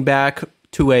coming back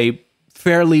to a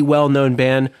fairly well-known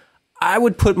band, I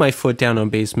would put my foot down on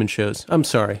basement shows. I'm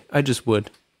sorry. I just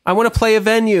would. I want to play a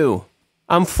venue.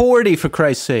 I'm 40, for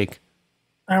Christ's sake.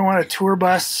 I want a tour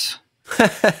bus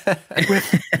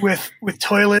with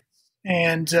toilets,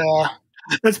 and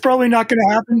that's probably not going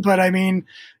to happen, but I mean,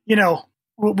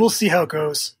 we'll see how it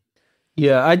goes.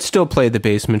 Yeah, I'd still play the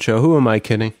basement show. Who am I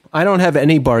kidding? I don't have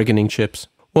any bargaining chips.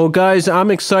 Well, guys,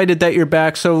 I'm excited that you're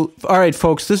back. So, all right,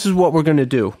 folks, this is what we're going to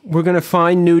do. We're going to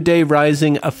find New Day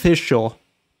Rising Official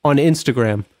on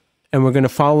Instagram, and we're going to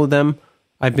follow them.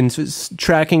 I've been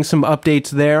tracking some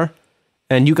updates there,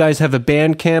 and you guys have a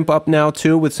Bandcamp up now,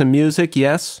 too, with some music,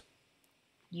 yes?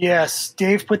 Yes,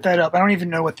 Dave put that up. I don't even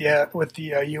know what the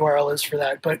URL is for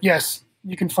that, but yes,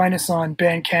 you can find us on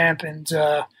Bandcamp and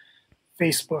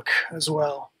Facebook as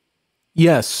well.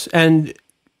 Yes, and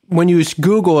when you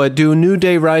Google it, do New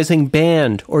Day Rising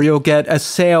Band, or you'll get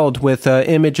assailed with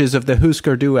images of the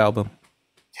Husker Du album.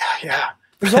 Yeah.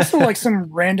 There's also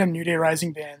some random New Day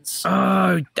Rising bands.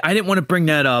 I didn't want to bring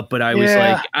that up, but I was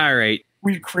like, all right.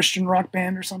 Weird Christian rock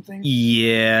band or something.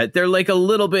 Yeah, they're a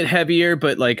little bit heavier,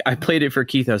 but I played it for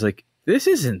Keith. I was like, this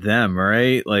isn't them,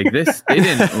 right? This, they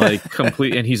didn't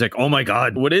complete. And he's like, oh my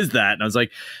God, what is that? And I was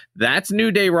like, that's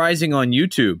New Day Rising on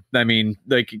YouTube. I mean,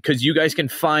 because you guys can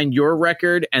find your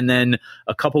record and then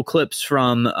a couple clips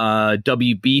from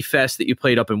WB Fest that you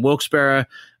played up in Wilkes-Barre.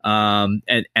 And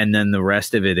then the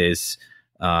rest of it is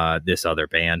this other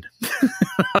band.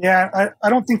 Yeah, I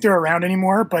don't think they're around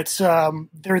anymore, but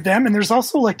they're them. And there's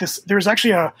also there's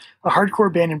actually a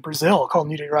hardcore band in Brazil called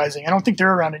New Day Rising. I don't think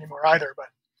they're around anymore either, but.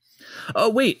 Oh,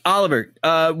 wait, Oliver,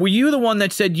 were you the one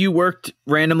that said you worked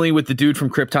randomly with the dude from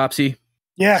Cryptopsy?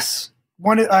 Yes.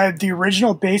 The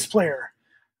original bass player.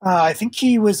 I think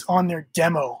he was on their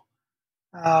demo,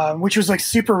 which was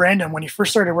super random. When he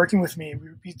first started working with me,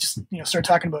 we just started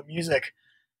talking about music.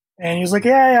 And he was like,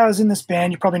 yeah, I was in this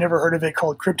band. You probably never heard of it,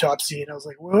 called Cryptopsy. And I was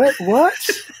like, what?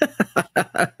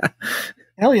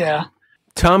 Hell yeah.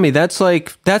 Tommy, that's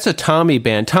a Tommy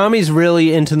band. Tommy's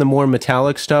really into the more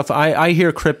metallic stuff. I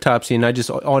hear Cryptopsy and I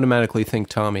just automatically think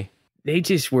Tommy.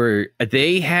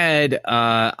 They had,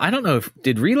 I don't know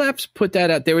did Relapse put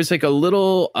that out? There was a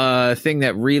little thing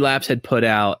that Relapse had put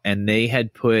out, and they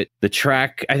had put the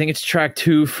track, I think it's track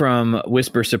 2 from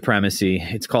Whisper Supremacy.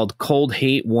 It's called Cold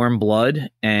Hate, Warm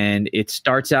Blood. And it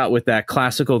starts out with that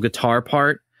classical guitar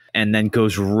part and then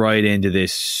goes right into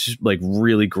this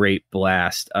really great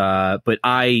blast. But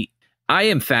I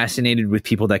am fascinated with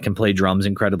people that can play drums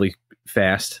incredibly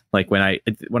fast. When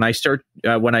I search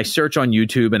on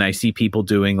YouTube and I see people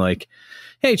doing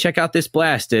hey, check out this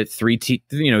blast at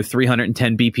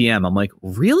 310 BPM. I'm like,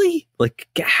 really?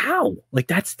 How?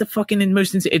 That's the fucking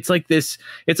most insane. It's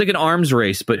it's like an arms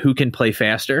race, but who can play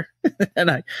faster?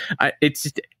 And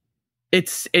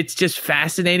it's just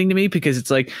fascinating to me, because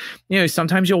it's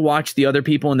sometimes you'll watch the other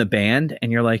people in the band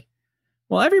and you're like,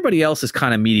 well, everybody else is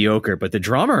kind of mediocre, but the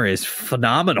drummer is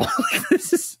phenomenal.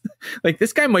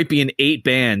 This guy might be in 8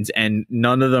 bands and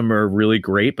none of them are really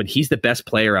great, but he's the best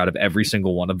player out of every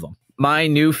single one of them. My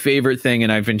new favorite thing,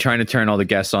 and I've been trying to turn all the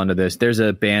guests onto this, there's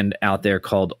a band out there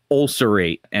called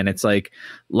Ulcerate, and it's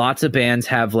lots of bands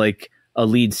have a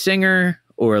lead singer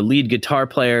or a lead guitar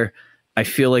player. I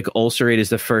feel like Ulcerate is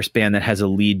the first band that has a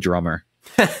lead drummer.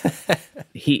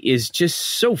 He is just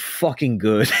so fucking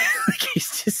good.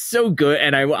 He's just so good.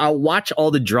 And I'll watch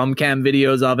all the drum cam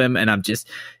videos of him, and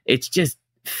it's just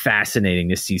fascinating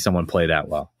to see someone play that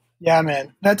well. Yeah,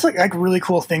 man. That's a really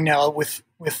cool thing now with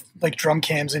drum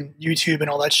cams and YouTube and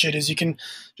all that shit, is you can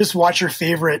just watch your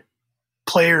favorite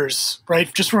players,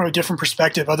 right? Just from a different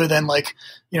perspective, other than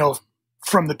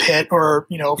from the pit or,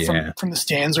 from the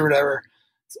stands or whatever.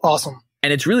 It's awesome.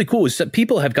 And it's really cool. So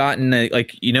people have gotten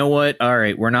like, you know what? All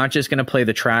right, we're not just going to play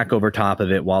the track over top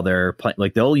of it while they're playing.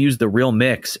 Like they'll use the real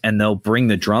mix and they'll bring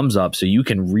the drums up so you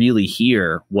can really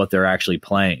hear what they're actually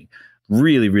playing.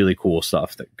 Really, really cool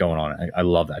stuff that going on. I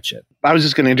love that shit. I was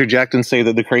just going to interject and say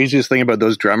that the craziest thing about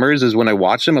those drummers is when I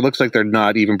watch them, it looks like they're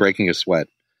not even breaking a sweat.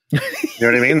 You know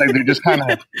what I mean? Like they're just kind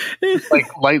of like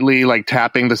lightly like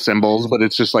tapping the cymbals, but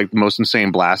it's just like the most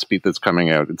insane blast beat that's coming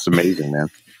out. It's amazing, man.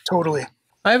 Totally.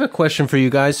 I have a question for you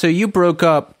guys. So you broke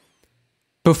up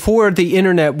before the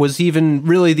internet was even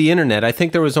really the internet. I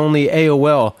think there was only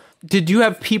AOL. Did you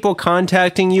have people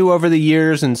contacting you over the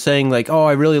years and saying like, oh,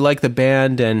 I really like the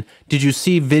band? And did you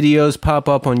see videos pop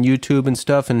up on YouTube and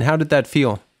stuff? And how did that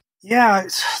feel? Yeah.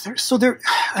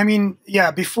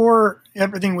 Before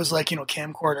everything was like,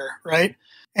 camcorder, right?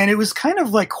 And it was kind of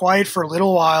like quiet for a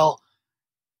little while.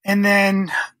 And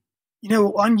then,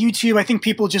 on YouTube, I think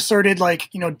people just started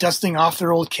like, dusting off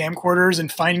their old camcorders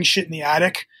and finding shit in the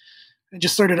attic and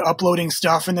just started uploading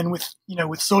stuff. And then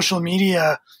with social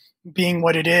media being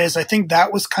what it is, I think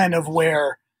that was kind of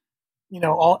where,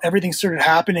 everything started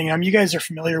happening. You guys are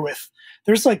familiar with,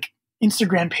 there's like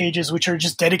Instagram pages, which are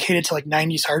just dedicated to like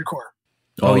 90s hardcore.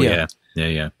 Oh yeah.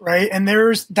 Yeah. Right. And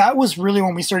that was really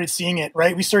when we started seeing it,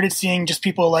 right? We started seeing just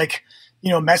people like,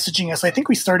 messaging us. I think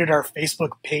we started our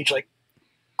Facebook page like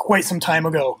quite some time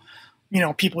ago.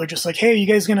 People are just like, hey, are you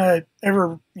guys gonna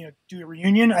ever do a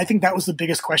reunion? I think that was the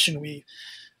biggest question we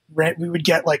would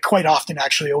get like quite often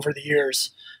actually over the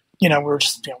years. We're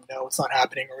just no, it's not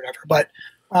happening or whatever. But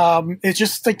it's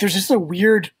just like there's just a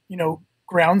weird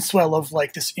groundswell of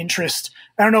like this interest.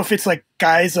 I don't know if it's like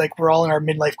guys like we're all in our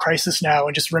midlife crisis now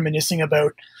and just reminiscing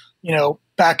about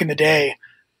back in the day,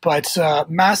 but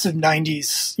massive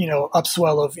 90s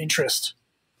upswell of interest.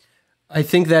 I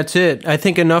think that's it. I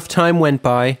think enough time went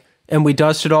by and we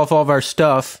dusted off all of our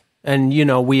stuff and,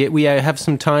 we have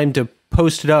some time to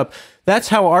post it up. That's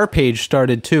how our page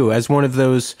started too, as one of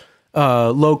those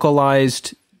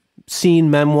localized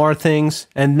scene memoir things.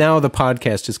 And now the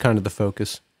podcast is kind of the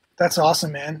focus. That's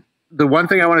awesome, man. The one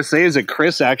thing I want to say is that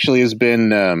Chris actually has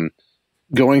been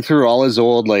going through all his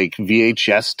old like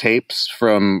VHS tapes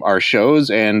from our shows.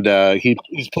 And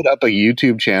he's put up a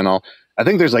YouTube channel. I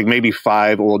think there's like maybe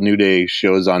 5 old New Day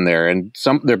shows on there, and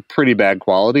they're pretty bad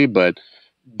quality, but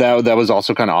that was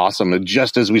also kind of awesome.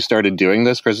 Just as we started doing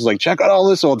this, Chris was like, check out all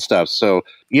this old stuff. So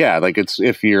yeah, like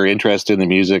if you're interested in the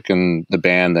music and the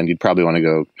band, then you'd probably want to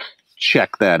go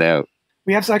check that out.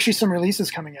 We have actually some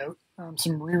releases coming out,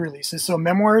 some re-releases. So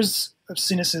Memoirs of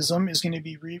Cynicism is going to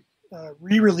be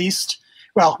released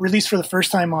for the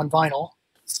first time on vinyl.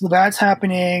 So that's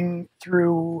happening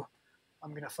through, I'm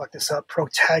going to fuck this up,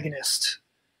 Protagonist.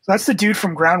 So that's the dude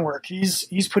from Groundwork.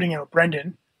 He's putting out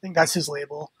Brendan. I think that's his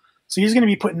label. So he's going to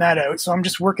be putting that out. So I'm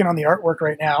just working on the artwork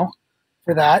right now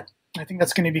for that. I think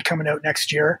that's going to be coming out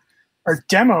next year. Our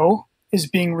demo is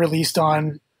being released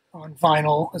on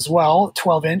vinyl as well,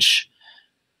 12-inch,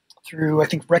 through, I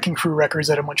think, Wrecking Crew Records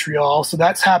out of Montreal. So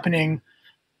that's happening.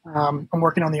 I'm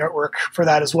working on the artwork for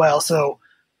that as well. So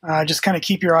just kind of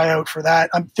keep your eye out for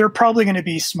that. They're probably going to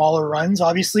be smaller runs,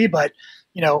 obviously, but,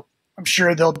 I'm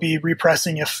sure they'll be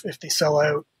repressing if they sell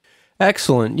out.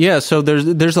 Excellent. Yeah, so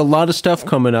there's a lot of stuff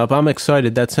coming up. I'm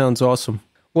excited. That sounds awesome.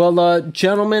 Well,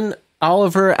 gentlemen,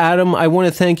 Oliver, Adam, I want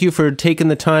to thank you for taking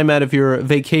the time out of your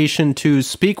vacation to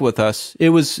speak with us. It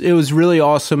was really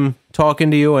awesome talking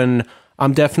to you, and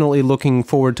I'm definitely looking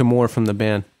forward to more from the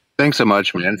band. Thanks so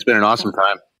much, man. It's been an awesome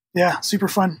time. Yeah, super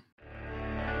fun.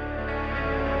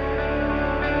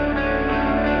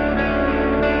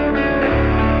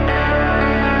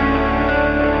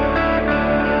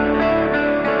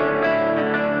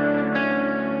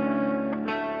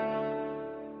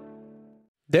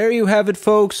 There you have it,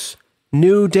 folks.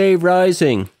 New Day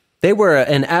Rising. They were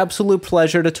an absolute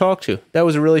pleasure to talk to. That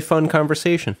was a really fun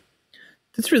conversation.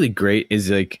 That's really great. Is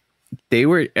like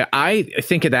I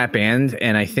think of that band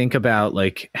and I think about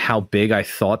like how big I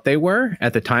thought they were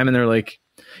at the time, and they're like,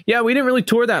 yeah, we didn't really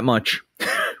tour that much.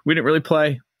 We didn't really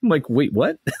play. I'm like, wait,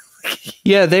 what?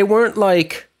 Yeah, they weren't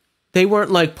like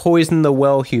Poison the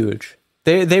Well huge.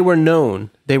 They were known.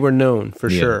 They were known for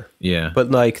sure. Yeah.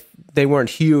 But like they weren't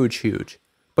huge.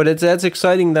 But that's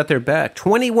exciting that they're back.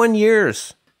 21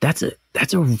 years. That's a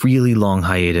really long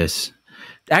hiatus.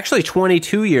 Actually,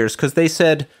 22 years, because they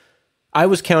said I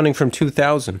was counting from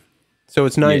 2000. So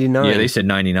it's 99. Yeah, they said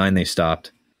 99 they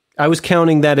stopped. I was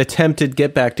counting that attempted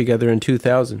get back together in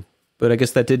 2000, but I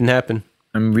guess that didn't happen.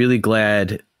 I'm really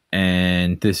glad,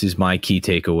 and this is my key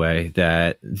takeaway,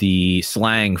 that the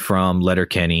slang from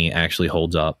Letterkenny actually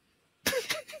holds up.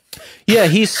 Yeah,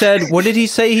 he said, what did he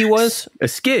say he was? A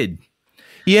skid.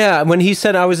 Yeah, when he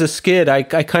said I was a skid, I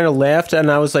kind of laughed and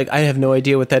I was like, I have no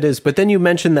idea what that is. But then you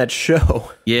mentioned that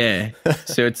show. Yeah.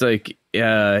 So it's like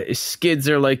skids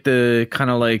are like the kind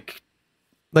of like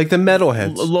the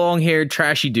metalheads. Long-haired,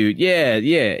 trashy dude. Yeah,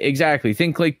 exactly.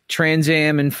 Think like Trans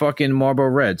Am and fucking Marlboro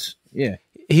Reds. Yeah.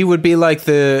 He would be like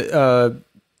the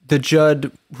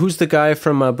Judd. Who's the guy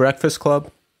from Breakfast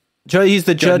Club? He's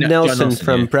the Judd Nelson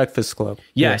from Breakfast Club.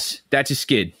 Yes, that's a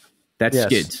skid. That's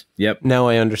skids. Yep. Now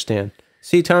I understand.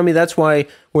 See, Tommy, that's why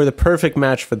we're the perfect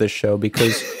match for this show,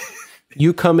 because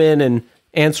you come in and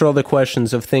answer all the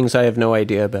questions of things I have no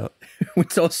idea about.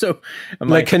 It's also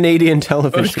like Canadian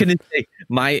television. I was going to say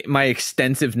my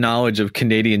extensive knowledge of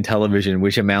Canadian television,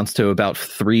 which amounts to about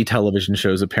 3 television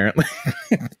shows, apparently.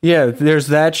 Yeah, there's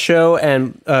that show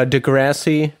and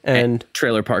Degrassi and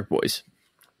Trailer Park Boys.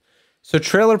 So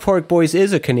Trailer Park Boys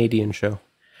is a Canadian show.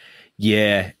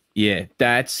 Yeah.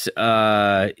 That's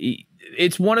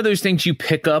it's one of those things you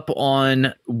pick up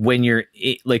on when you're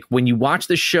like when you watch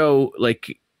the show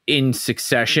like in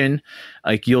succession.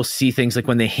 Like you'll see things like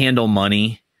when they handle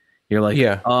money, you're like,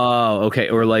 oh, okay.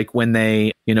 Or like when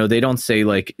they, they don't say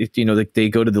like, like they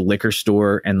go to the liquor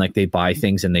store and like they buy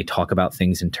things and they talk about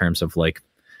things in terms of like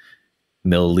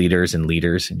milliliters and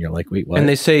liters, and you're like, wait, what? And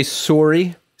they say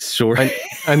sorry.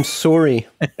 I'm sorry.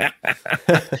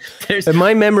 And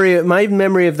my memory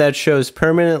of that show is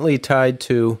permanently tied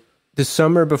to the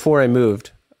summer before I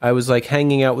moved. I was like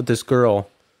hanging out with this girl,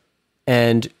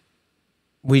 and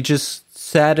we just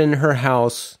sat in her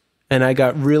house, and I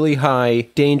got really high,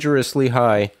 dangerously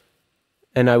high,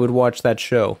 and I would watch that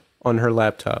show on her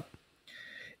laptop.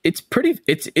 It's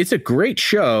a great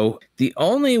show. The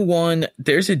only one,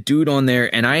 there's a dude on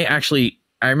there, and I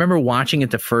remember watching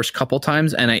it the first couple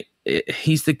times, and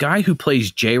he's the guy who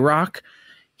plays J-Rock.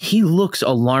 He looks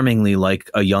alarmingly like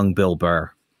a young Bill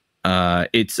Burr.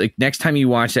 It's like next time you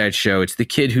watch that show, it's the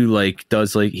kid who like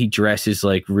does like he dresses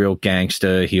like real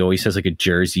gangsta. He always has like a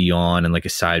jersey on and like a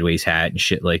sideways hat and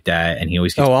shit like that. And he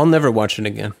always gets, I'll never watch it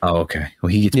again. Oh, okay.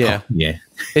 Well, he gets yeah.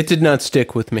 It did not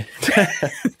stick with me.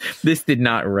 This did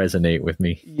not resonate with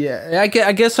me. Yeah, I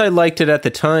guess I liked it at the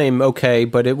time. Okay,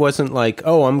 but it wasn't like,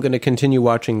 oh, I'm going to continue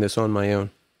watching this on my own.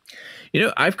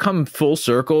 I've come full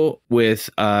circle with.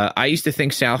 I used to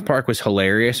think South Park was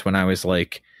hilarious when I was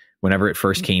like. Whenever it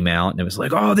first came out, and it was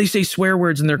like, oh, they say swear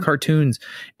words in their cartoons.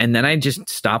 And then I just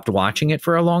stopped watching it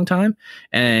for a long time.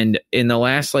 And in the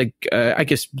last, I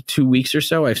guess 2 weeks or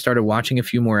so, I've started watching a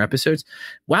few more episodes.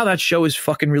 Wow, that show is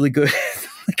fucking really good.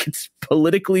 Like it's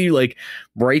politically like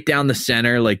right down the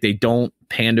center. Like they don't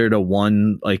pander to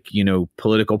one,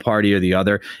 political party or the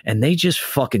other. And they just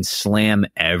fucking slam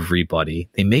everybody.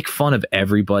 They make fun of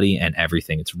everybody and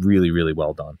everything. It's really, really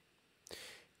well done.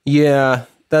 Yeah,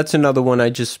 that's another one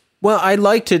I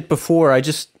liked it before.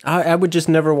 I would just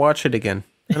never watch it again.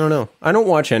 I don't know. I don't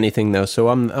watch anything though, so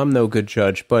I'm no good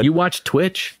judge. But you watch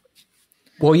Twitch?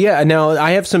 Well, yeah. Now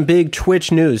I have some big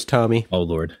Twitch news, Tommy. Oh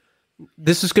Lord,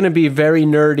 this is going to be very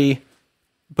nerdy,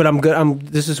 but I'm good.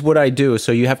 This is what I do,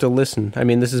 so you have to listen. I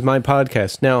mean, this is my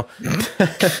podcast now.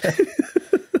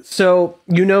 So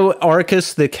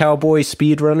Arcus, the cowboy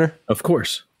speedrunner? Of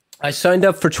course. I signed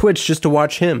up for Twitch just to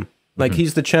watch him. Like,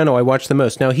 he's the channel I watch the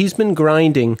most. Now, he's been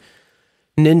grinding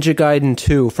Ninja Gaiden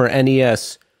 2 for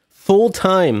NES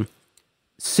full-time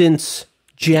since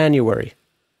January.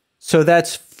 So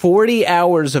that's 40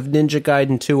 hours of Ninja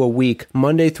Gaiden 2 a week,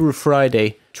 Monday through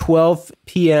Friday, 12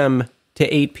 p.m. to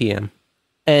 8 p.m.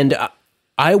 And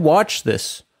I watch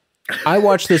this. I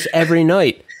watch this every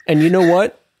night. And you know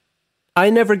what? I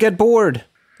never get bored.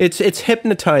 It's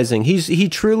hypnotizing. He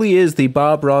truly is the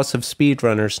Bob Ross of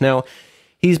speedrunners. Now,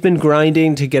 he's been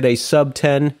grinding to get a sub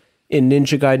 10 in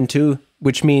Ninja Gaiden 2,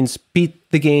 which means beat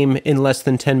the game in less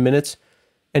than 10 minutes.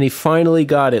 And he finally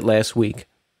got it last week.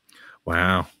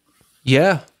 Wow.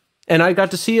 Yeah. And I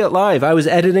got to see it live. I was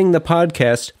editing the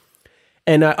podcast,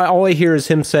 and all I hear is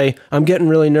him say, I'm getting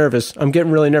really nervous.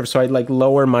 So I'd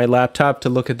lower my laptop to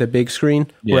look at the big screen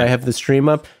where I have the stream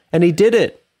up. And he did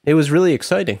it. It was really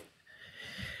exciting.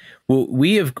 Well,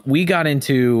 we got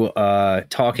into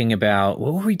talking about,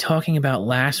 what were we talking about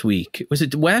last week? Was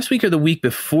it last week or the week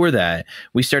before that?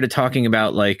 We started talking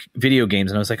about video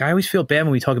games, and I was like, I always feel bad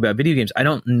when we talk about video games. I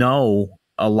don't know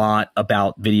a lot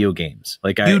about video games.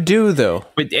 You do though.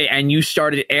 And you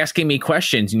started asking me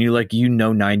questions, and you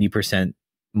 90%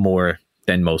 more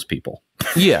than most people.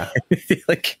 Yeah.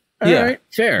 All right,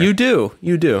 fair. You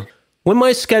do. When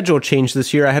my schedule changed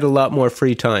this year, I had a lot more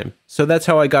free time. So that's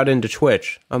how I got into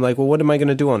Twitch. I'm like, well, what am I going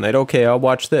to do on that? Okay, I'll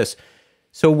watch this.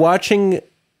 So watching,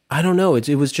 I don't know, it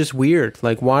was just weird.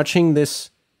 Watching this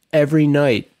every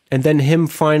night and then him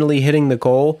finally hitting the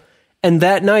goal And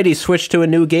that night he switched to a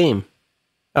new game.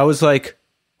 I was like,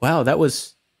 wow, that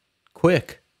was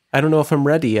quick. I don't know if I'm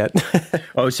ready yet.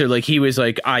 Oh, so like he was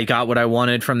like, I got what I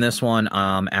wanted from this one.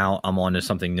 Out. I'm on to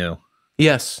something new.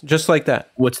 Yes, just like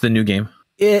that. What's the new game?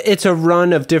 It's a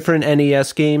run of different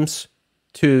NES games.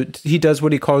 He does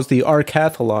what he calls the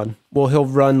Arcathlon. Well, he'll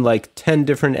run like 10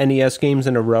 different NES games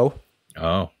in a row.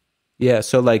 Oh. Yeah,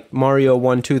 so like Mario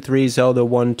 1, 2, 3, Zelda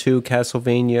 1, 2,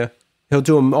 Castlevania. He'll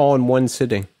do them all in one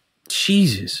sitting.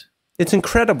 Jesus. It's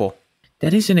incredible.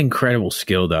 That is an incredible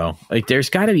skill, though. Like, there's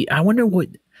got to be... I wonder what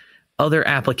other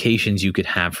applications you could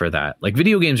have for that. Like,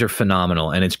 video games are phenomenal,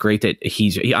 and it's great that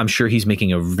I'm sure he's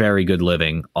making a very good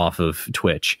living off of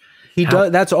Twitch. He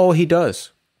does. That's all he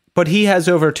does. But he has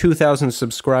over 2,000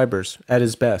 subscribers at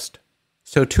his best.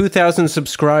 So 2,000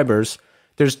 subscribers...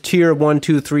 There's tier 1,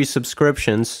 2, 3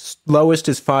 subscriptions. Lowest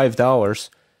is $5.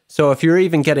 So if you're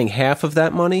even getting half of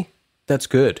that money, that's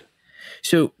good.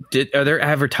 So are there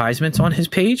advertisements on his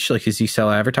page? Like, does he sell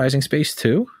advertising space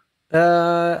too?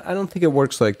 I don't think it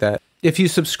works like that. If you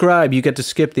subscribe, you get to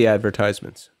skip the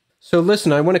advertisements. So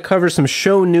listen, I want to cover some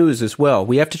show news as well.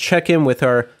 We have to check in with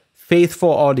our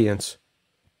faithful audience.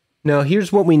 Now,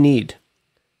 here's what we need.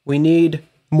 We need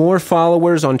more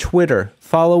followers on Twitter.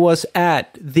 Follow us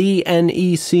at the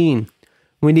NE Scene.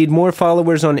 We need more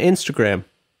followers on Instagram.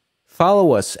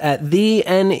 Follow us at the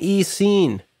NE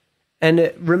Scene.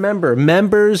 And remember,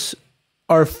 members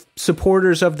are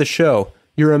supporters of the show.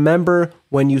 You're a member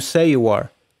when you say you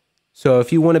are. So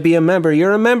if you want to be a member,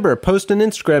 you're a member. Post an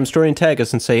Instagram story and tag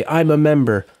us and say, I'm a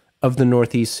member of the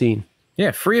Northeast Scene.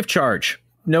 Yeah, free of charge.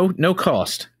 No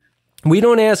cost. We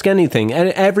don't ask anything, and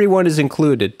everyone is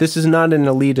included. This is not an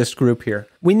elitist group here.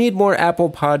 We need more Apple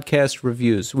Podcast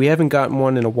reviews. We haven't gotten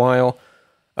one in a while.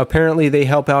 Apparently, they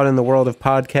help out in the world of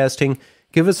podcasting.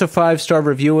 Give us a 5-star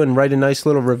review and write a nice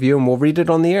little review, and we'll read it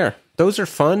on the air. Those are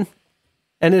fun,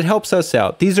 and it helps us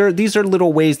out. These are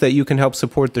little ways that you can help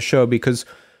support the show, because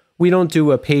we don't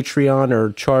do a Patreon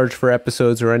or charge for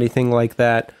episodes or anything like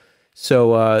that.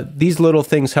 So these little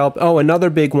things help. Oh, another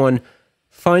big one.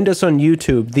 Find us on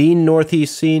YouTube, The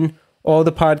Northeast Scene. All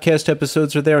the podcast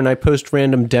episodes are there, and I post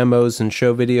random demos and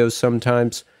show videos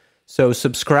sometimes. So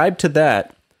subscribe to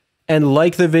that, and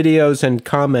like the videos and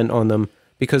comment on them,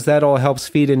 because that all helps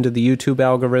feed into the YouTube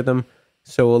algorithm.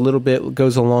 So a little bit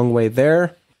goes a long way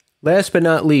there. Last but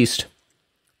not least,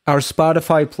 our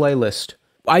Spotify playlist.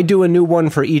 I do a new one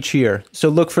for each year. So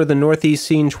look for the Northeast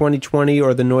Scene 2020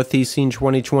 or the Northeast Scene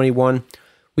 2021.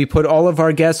 We put all of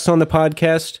our guests on the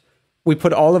podcast. We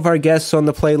put all of our guests on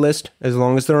the playlist, as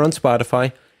long as they're on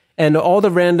Spotify, and all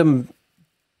the random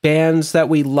bands that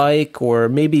we like, or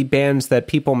maybe bands that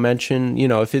people mention. You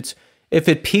know, if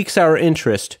it piques our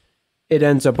interest, it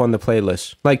ends up on the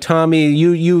playlist. Like Tommy,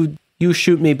 you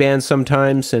shoot me bands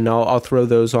sometimes, and I'll throw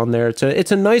those on there.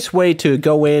 It's a nice way to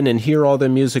go in and hear all the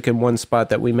music in one spot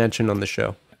that we mentioned on the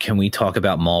show. Can we talk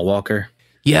about Mallwalker?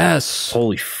 Yes.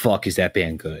 Holy fuck, is that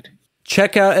band good?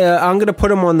 Check out. I'm gonna put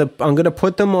them on the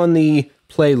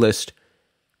playlist.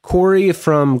 Corey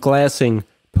from Glassing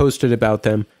posted about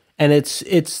them, and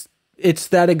it's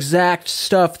that exact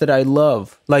stuff that I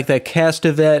love, like that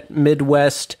Castavet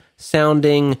Midwest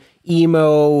sounding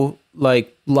emo,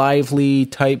 like lively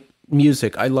type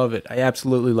music. I love it. I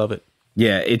absolutely love it.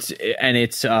 Yeah, it's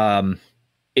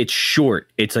short.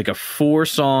 It's like a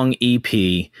 4-song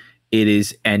EP. It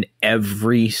is, and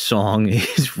every song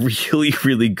is really,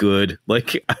 really good.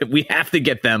 Like, we have to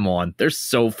get them on. They're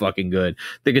so fucking good.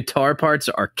 The guitar parts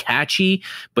are catchy,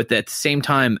 but at the same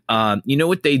time, you know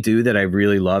what they do that I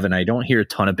really love, and I don't hear a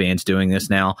ton of bands doing this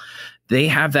now? They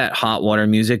have that hot water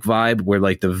music vibe where,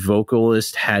 like, the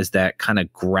vocalist has that kind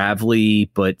of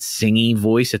gravelly but singy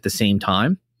voice at the same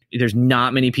time. There's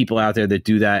not many people out there that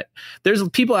do that. There's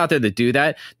people out there that do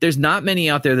that. There's not many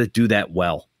out there that do that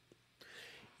well.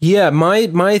 Yeah,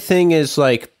 my thing is,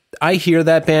 like, I hear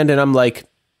that band and I'm like,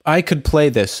 I could play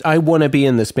this. I want to be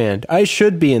in this band. I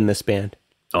should be in this band.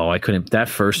 Oh, I couldn't. That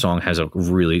first song has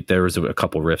there was a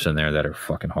couple riffs in there that are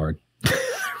fucking hard.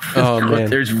 Oh man,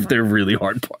 they're really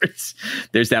hard parts.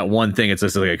 There's that one thing. It's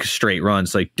just like a straight run.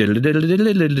 It's like, and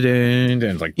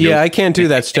it's like, yeah, I can't do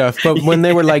that stuff. But when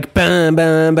they were like, bam,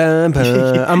 bam, bam,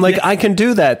 bam, I'm like, I can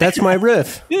do that. That's my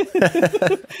riff.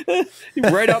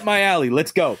 Right up my alley.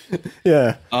 Let's go.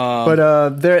 Yeah. But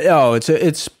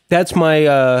that's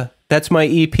my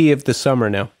EP of the summer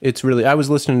now. It's really, I was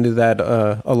listening to that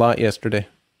a lot yesterday.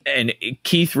 And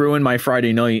Keith ruined my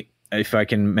Friday night, if I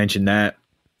can mention that.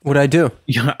 What'd I do?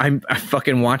 Yeah, I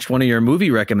fucking watched one of your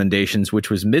movie recommendations, which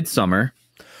was Midsummer.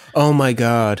 Oh my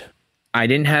God. I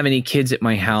didn't have any kids at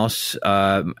my house.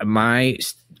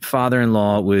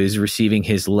 father-in-law was receiving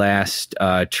his last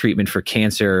treatment for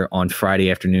cancer on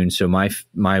Friday afternoon. So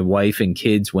my wife and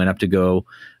kids went up to go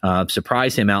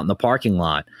surprise him out in the parking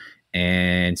lot.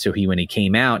 And so when he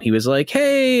came out, he was like,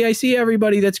 "Hey, I see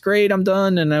everybody. That's great. I'm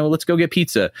done. And let's go get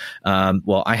pizza."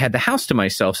 Well, I had the house to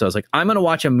myself. So I was like, I'm going to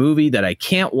watch a movie that I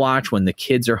can't watch when the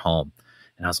kids are home.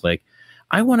 And I was like,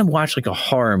 I want to watch like a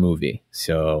horror movie.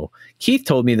 So Keith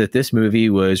told me that this movie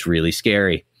was really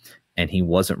scary, and he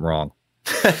wasn't wrong.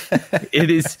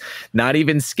 It is not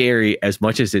even scary as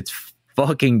much as it's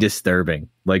fucking disturbing,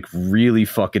 like really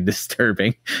fucking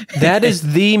disturbing. That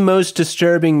is the most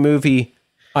disturbing movie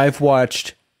I've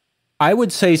watched, I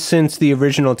would say, since the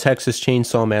original Texas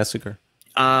Chainsaw Massacre.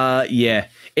 Yeah,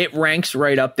 it ranks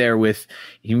right up there with,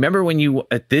 you remember when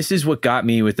this is what got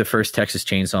me with the first Texas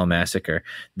Chainsaw Massacre.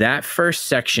 That first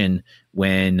section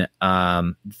when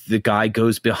the guy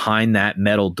goes behind that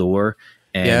metal door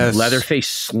and Leatherface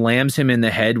slams him in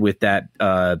the head with that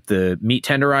the meat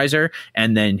tenderizer,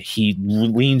 and then he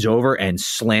leans over and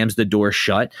slams the door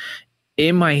shut.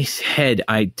 In my head,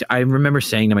 I remember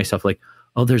saying to myself, like,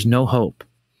 oh, there's no hope.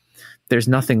 There's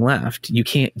nothing left. You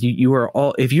can't, you are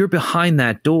all, if you're behind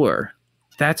that door,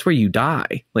 that's where you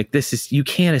die. Like, you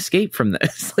can't escape from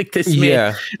this. Like this,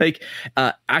 man, like,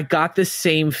 I got the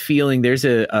same feeling. There's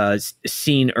a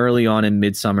scene early on in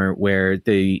Midsummer where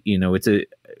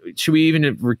should we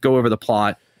even go over the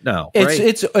plot? No,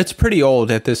 it's pretty old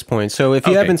at this point. So if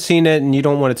you haven't seen it and you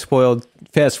don't want it spoiled,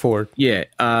 fast forward. Yeah,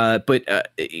 but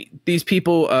these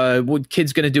people, what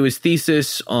kid's going to do his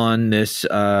thesis on this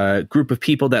group of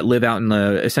people that live out in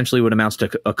essentially what amounts to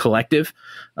a collective,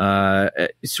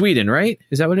 Sweden, right?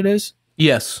 Is that what it is?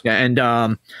 Yes. Yeah,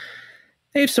 and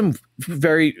they have some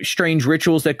very strange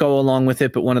rituals that go along with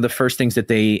it. But one of the first things that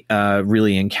they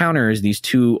really encounter is these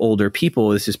two older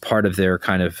people. This is part of their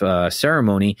kind of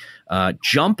ceremony.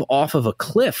 Jump off of a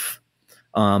cliff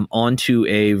onto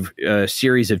a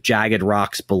series of jagged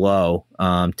rocks below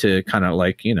to kind of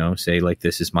like, say like,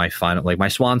 this is my final, like my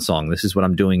swan song. This is what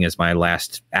I'm doing as my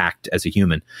last act as a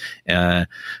human.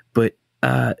 But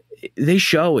they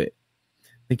show it.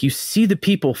 Like, you see the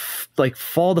people like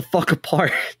fall the fuck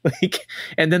apart, like,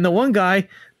 and then the one guy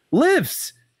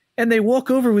lives, and they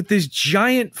walk over with this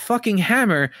giant fucking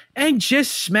hammer and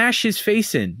just smash his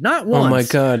face in. Not once, oh my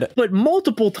God, but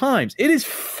multiple times. It is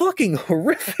fucking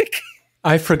horrific.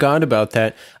 I forgot about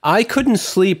that. I couldn't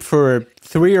sleep for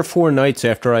 3 or 4 nights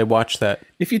after I watched that.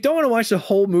 If you don't want to watch the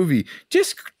whole movie,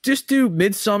 just do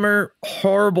Midsummer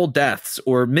horrible deaths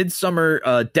or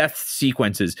Midsummer death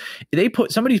sequences.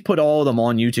 Somebody's put all of them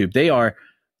on YouTube. They are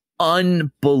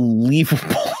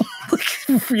unbelievable.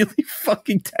 Like, really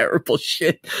fucking terrible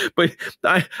shit. But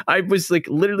I was like,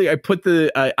 literally, I put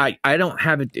I don't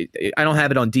have it. I don't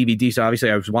have it on DVD. So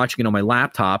obviously I was watching it on my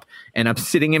laptop, and I'm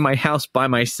sitting in my house by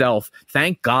myself.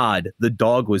 Thank God the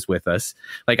dog was with us.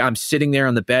 Like, I'm sitting there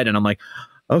on the bed, and I'm like,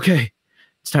 okay,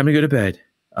 it's time to go to bed.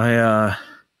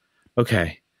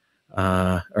 Okay.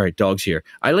 All right, dog's here.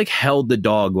 I like held the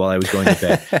dog while I was going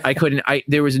to bed.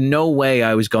 There was no way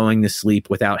I was going to sleep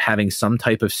without having some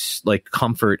type of like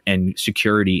comfort and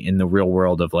security in the real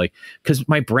world of like, because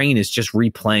my brain is just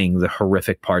replaying the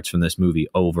horrific parts from this movie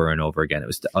over and over again. It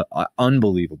was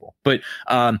unbelievable. But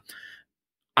I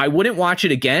wouldn't watch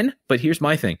it again, but here's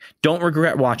my thing. Don't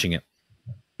regret watching it.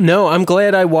 No, I'm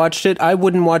glad I watched it. I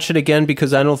wouldn't watch it again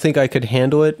because I don't think I could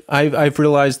handle it. I've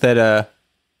realized that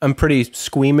I'm pretty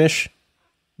squeamish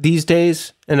these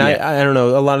days, and I don't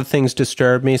know, a lot of things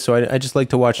disturb me, so I just like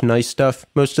to watch nice stuff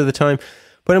most of the time.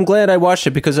 But I'm glad I watched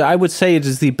it because I would say it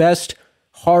is the best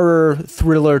horror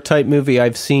thriller type movie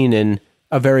I've seen in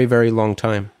a very, very long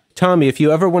time. Tommy, if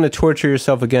you ever want to torture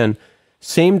yourself again,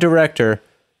 same director,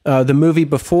 the movie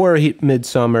before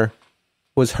Midsummer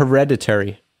was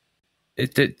Hereditary.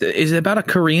 Is it about a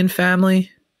Korean family?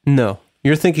 No,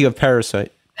 you're thinking of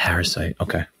Parasite. Parasite,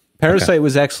 okay. Parasite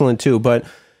was excellent too, but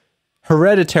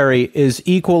Hereditary is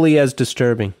equally as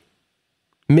disturbing.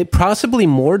 Possibly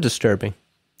more disturbing.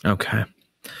 Okay.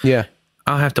 Yeah.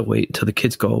 I'll have to wait until the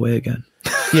kids go away again.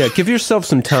 Yeah, give yourself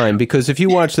some time, because if you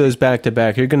watch those back to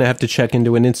back, you're going to have to check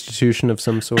into an institution of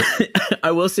some sort.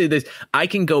 I will say this. I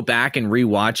can go back and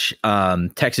rewatch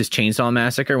Texas Chainsaw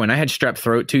Massacre. When I had strep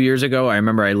throat 2 years ago, I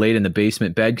remember I laid in the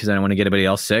basement bed because I didn't want to get anybody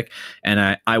else sick.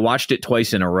 And I watched it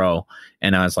twice in a row.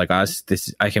 And I was like,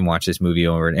 I can watch this movie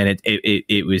over. And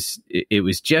it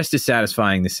was just as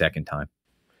satisfying the second time.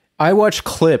 I watch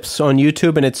clips on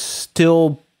YouTube, and it's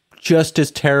still just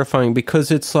as terrifying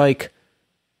because it's like,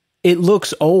 it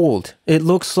looks old. It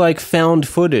looks like found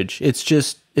footage. It's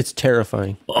just it's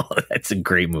terrifying. Oh, that's a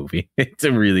great movie. It's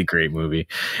a really great movie.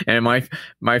 And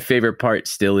my favorite part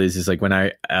still is like when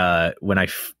I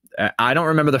don't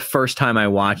remember the first time I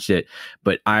watched it,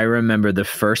 but I remember the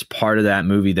first part of that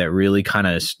movie that really kind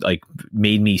of like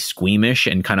made me squeamish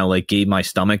and kind of like gave my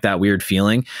stomach that weird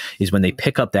feeling is when they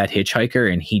pick up that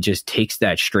hitchhiker and he just takes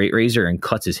that straight razor and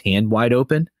cuts his hand wide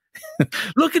open.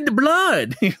 Look at the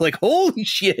blood. You're like, holy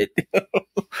shit.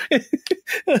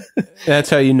 That's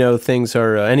how you know things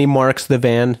are. And he marks the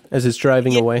van as it's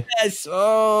driving away. Yes.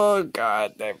 Oh,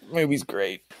 God. That movie's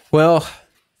great. Well,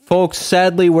 folks,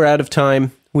 sadly, we're out of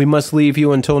time. We must leave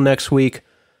you until next week.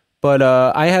 But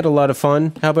I had a lot of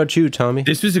fun. How about you, Tommy?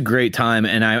 This was a great time,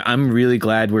 and I'm really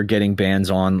glad we're getting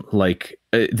bands on, like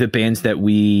the bands that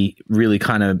we really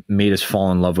kind of made us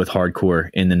fall in love with hardcore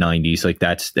in the 90s. Like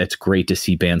that's great to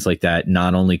see bands like that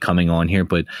not only coming on here,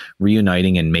 but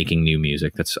reuniting and making new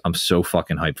music. I'm so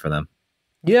fucking hyped for them.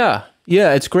 Yeah,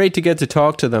 it's great to get to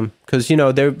talk to them because, you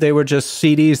know, they were just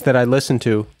CDs that I listened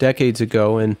to decades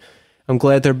ago, and I'm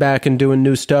glad they're back and doing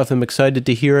new stuff. I'm excited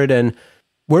to hear it, and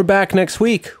we're back next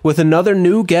week with another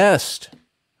new guest.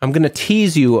 I'm going to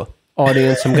tease you,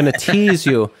 audience. I'm going to tease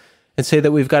you and say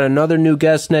that we've got another new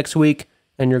guest next week,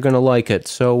 and you're going to like it.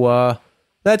 So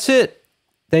that's it.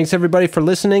 Thanks, everybody, for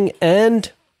listening, and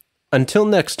until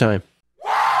next time.